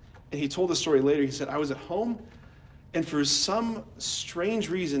 And he told the story later. He said, I was at home, and for some strange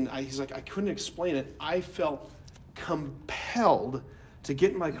reason, he's like, I couldn't explain it. I felt compelled to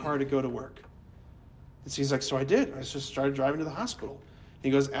get in my car to go to work. And so he's like, so I did. I just started driving to the hospital. And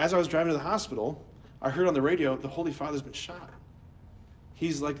he goes, as I was driving to the hospital, I heard on the radio, the Holy Father's been shot.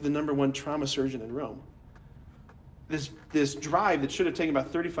 He's like the #1 trauma surgeon in Rome. This drive that should have taken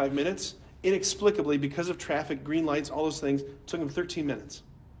about 35 minutes, inexplicably, because of traffic, green lights, all those things, took him 13 minutes.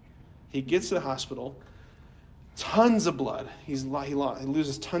 He gets to the hospital, tons of blood. He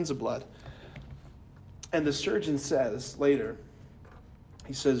loses tons of blood. And the surgeon says later,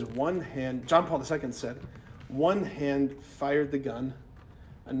 he says, John Paul II said, one hand fired the gun,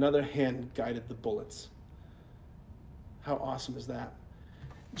 another hand guided the bullets. How awesome is that?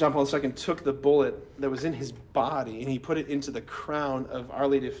 John Paul II took the bullet that was in his body and he put it into the crown of Our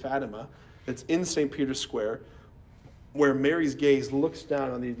Lady of Fatima that's in St. Peter's Square, where Mary's gaze looks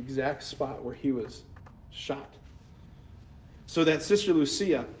down on the exact spot where he was shot. So that Sister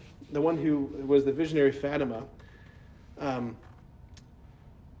Lucia, the one who was the visionary Fatima,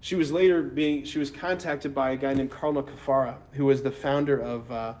 she was contacted by a guy named Cardinal Caffarra, who was the founder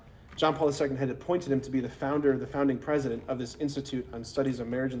of, John Paul II had appointed him to be the founding president of this Institute on Studies of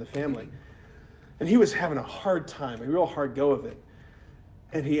Marriage and the Family. And he was having a hard time, a real hard go of it.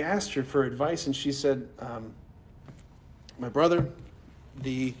 And he asked her for advice, and she said, my brother,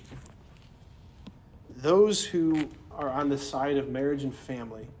 those who are on the side of marriage and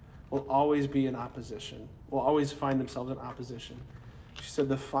family will always be in opposition, will always find themselves in opposition. She said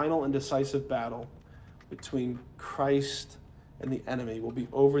the final and decisive battle between Christ and the enemy will be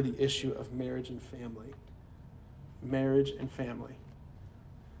over the issue of marriage and family. Marriage and family.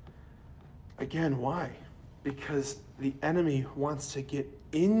 Again, why? Because the enemy wants to get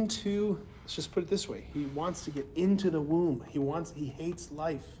into, let's just put it this way, he wants to get into the womb. He hates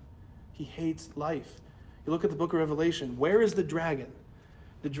life. He hates life. You look at the book of Revelation, where is the dragon?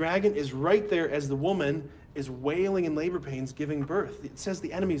 The dragon is right there as the woman is wailing in labor pains, giving birth. It says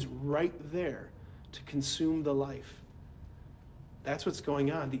the enemy's right there to consume the life. That's what's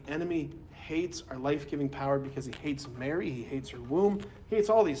going on. The enemy hates our life-giving power because he hates Mary, he hates her womb, he hates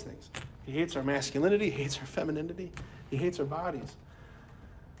all these things. He hates our masculinity, he hates our femininity, he hates our bodies.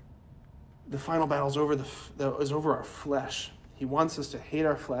 The final battle is over our flesh. He wants us to hate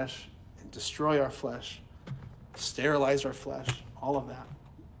our flesh and destroy our flesh, sterilize our flesh, all of that.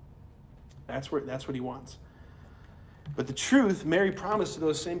 That's what he wants. But the truth, Mary promised to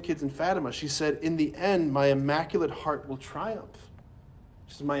those same kids in Fatima. She said, in the end, my immaculate heart will triumph.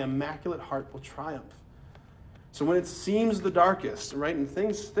 She said, my immaculate heart will triumph. So when it seems the darkest, right, and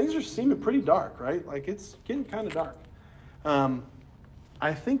things are seeming pretty dark, right? Like it's getting kind of dark.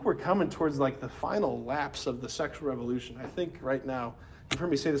 I think we're coming towards like the final lapse of the sexual revolution. I think right now, you've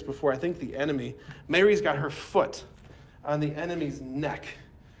heard me say this before, I think the enemy, Mary's got her foot on the enemy's neck,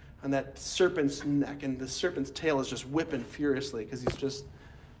 on that serpent's neck, and the serpent's tail is just whipping furiously because he's just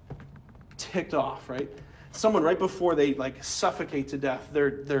ticked off, right? Someone right before they like suffocate to death,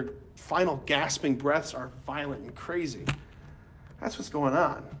 their final gasping breaths are violent and crazy. That's what's going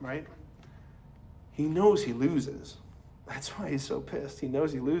on, right? He knows he loses. That's why he's so pissed. He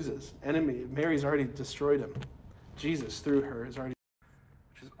knows he loses. Mary's already destroyed him. Jesus, through her, is already,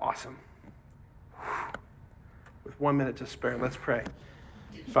 which is awesome. With 1 minute to spare, let's pray.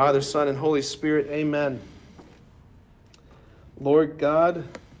 Father, Son, and Holy Spirit, amen. Lord God,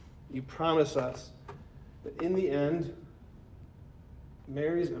 you promise us that in the end,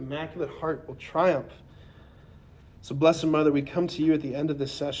 Mary's immaculate heart will triumph. So, Blessed Mother, we come to you at the end of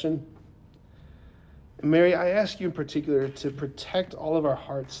this session. And Mary, I ask you in particular to protect all of our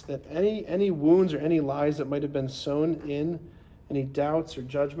hearts, that any wounds or any lies that might have been sown in, any doubts or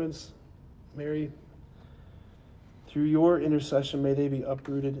judgments, Mary, through your intercession, may they be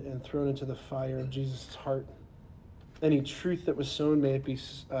uprooted and thrown into the fire of Jesus' heart. Any truth that was sown, may it be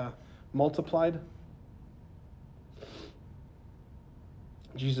multiplied.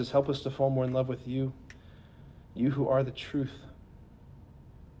 Jesus, help us to fall more in love with you, you who are the truth.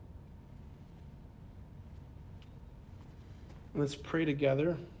 Let's pray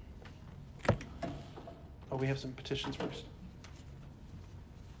together. Oh, we have some petitions first.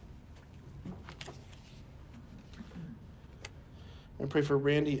 And pray for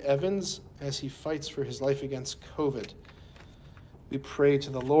Randy Evans as he fights for his life against COVID. We pray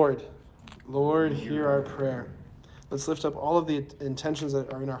to the Lord. Lord, hear our prayer. Let's lift up all of the intentions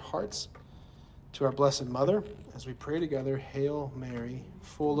that are in our hearts to our Blessed Mother as we pray together. Hail Mary,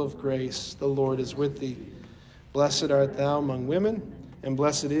 full of grace, the Lord is with thee. Blessed art thou among women, and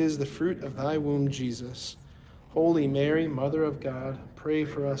blessed is the fruit of thy womb, Jesus. Holy Mary, Mother of God, pray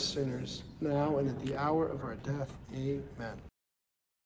for us sinners, now and at the hour of our death. Amen.